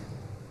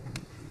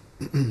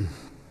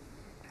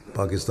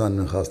 پاکستان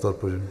میں خاص طور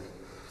پر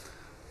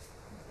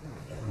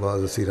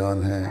بعض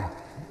اسیران ہیں,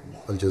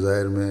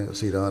 الجزائر میں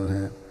اسیران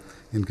ہیں,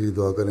 ان کی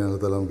دعا کریں اللہ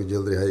تعالیٰ ان کی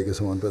جلد رہائی کے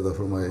سامان پیدا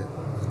فرمائے.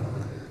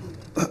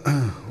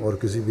 اور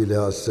کسی بھی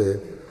لحاظ سے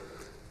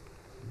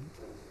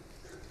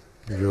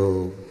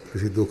جو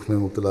کسی دکھ میں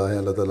مبتلا ہیں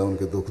اللہ تعالیٰ ان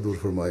کے دکھ دور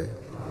فرمائے.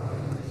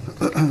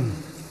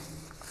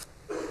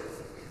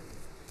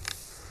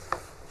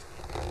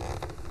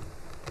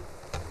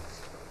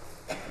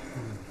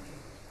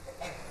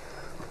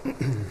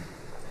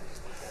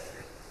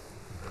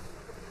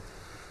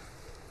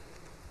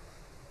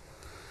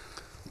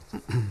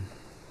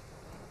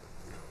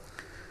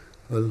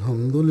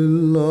 الحمد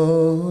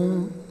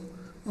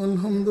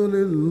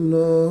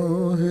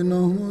لله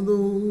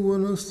نحمده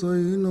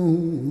ونستعينه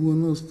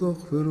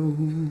ونستغفره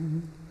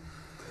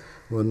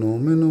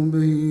ونؤمن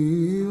به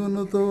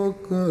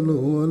ونتوكل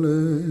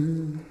عليه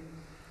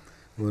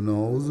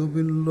ونعوذ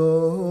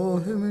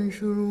بالله من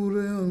شرور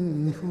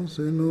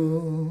أنفسنا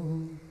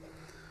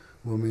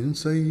ومن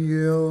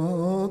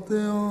سيئات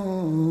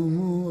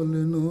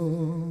أعمالنا.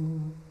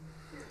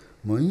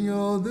 من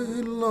يهده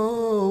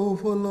الله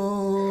فلا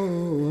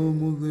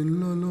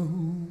مضل له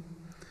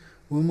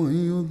ومن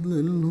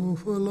يضلله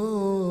فلا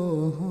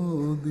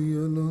هادي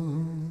له.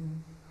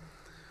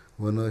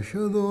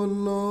 ونشهد أن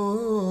لا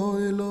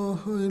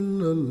إله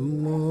إلا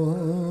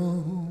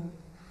الله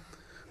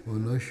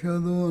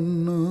ونشهد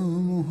أن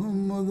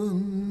محمدا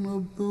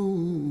عبده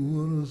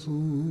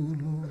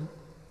ورسوله.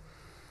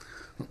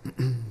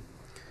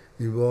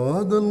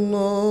 عباد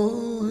الله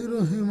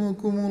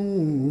رحمكم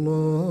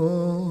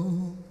الله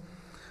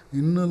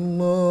إن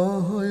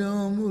الله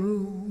يأمر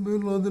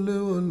بالعدل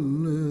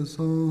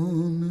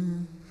والإحسان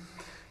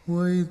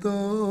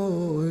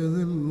وإيتاء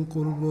ذي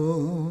القربى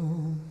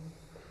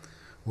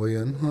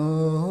وينهى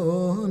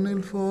عن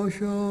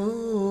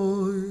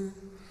الفحشاء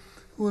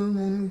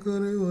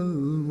والمنكر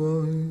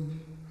والبغي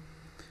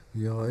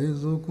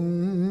يعظكم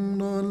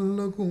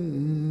لعلكم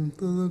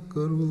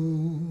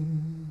تذكرون.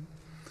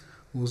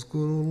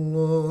 اذكروا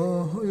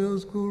الله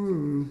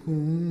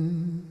يذكركم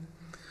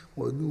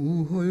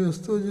وادعوه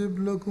يستجب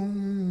لكم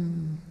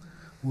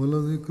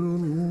ولذكر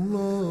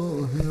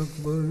الله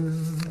أكبر.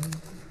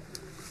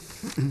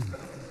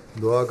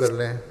 دعا کر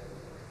لیں.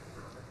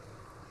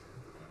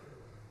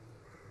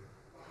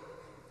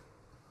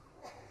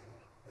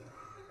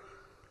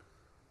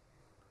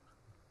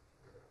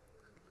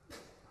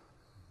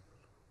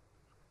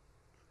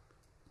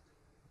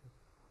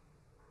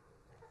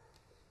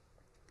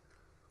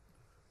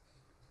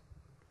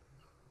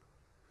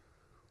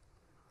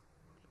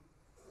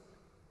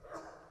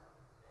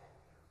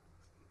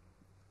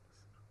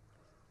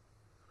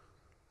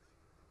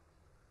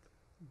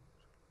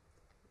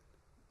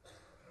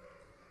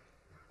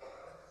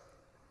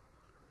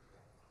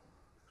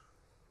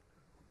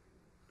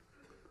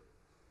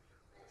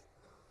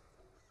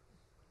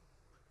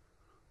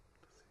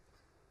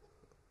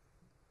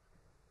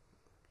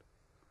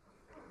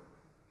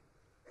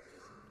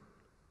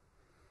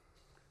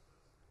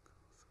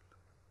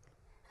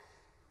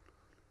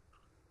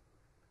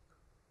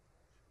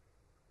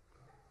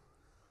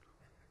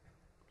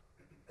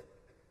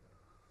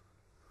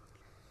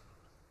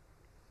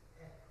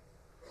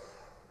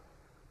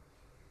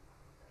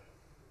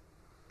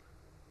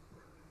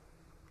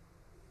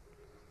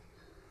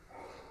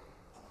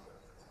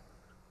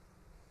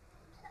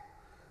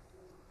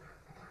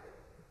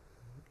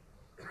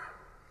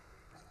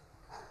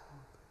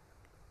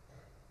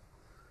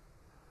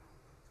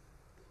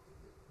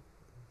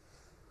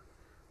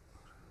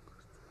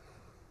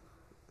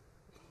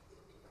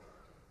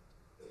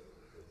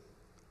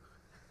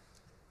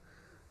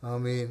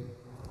 آمین.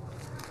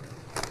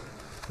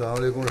 السلام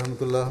علیکم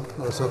ورحمۃ اللہ.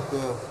 اور سب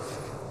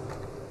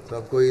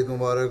کو عید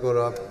مبارک، اور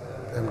آپ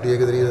ایم ٹی اے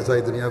کے ذریعے سے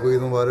ساری دنیا کو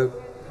عید مبارک.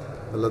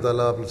 اللہ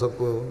تعالیٰ آپ سب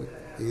کو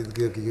عید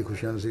کی حقیقی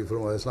خوشیاں نصیب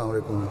فرمائے. السلام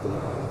علیکم ورحمۃ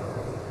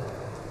اللہ.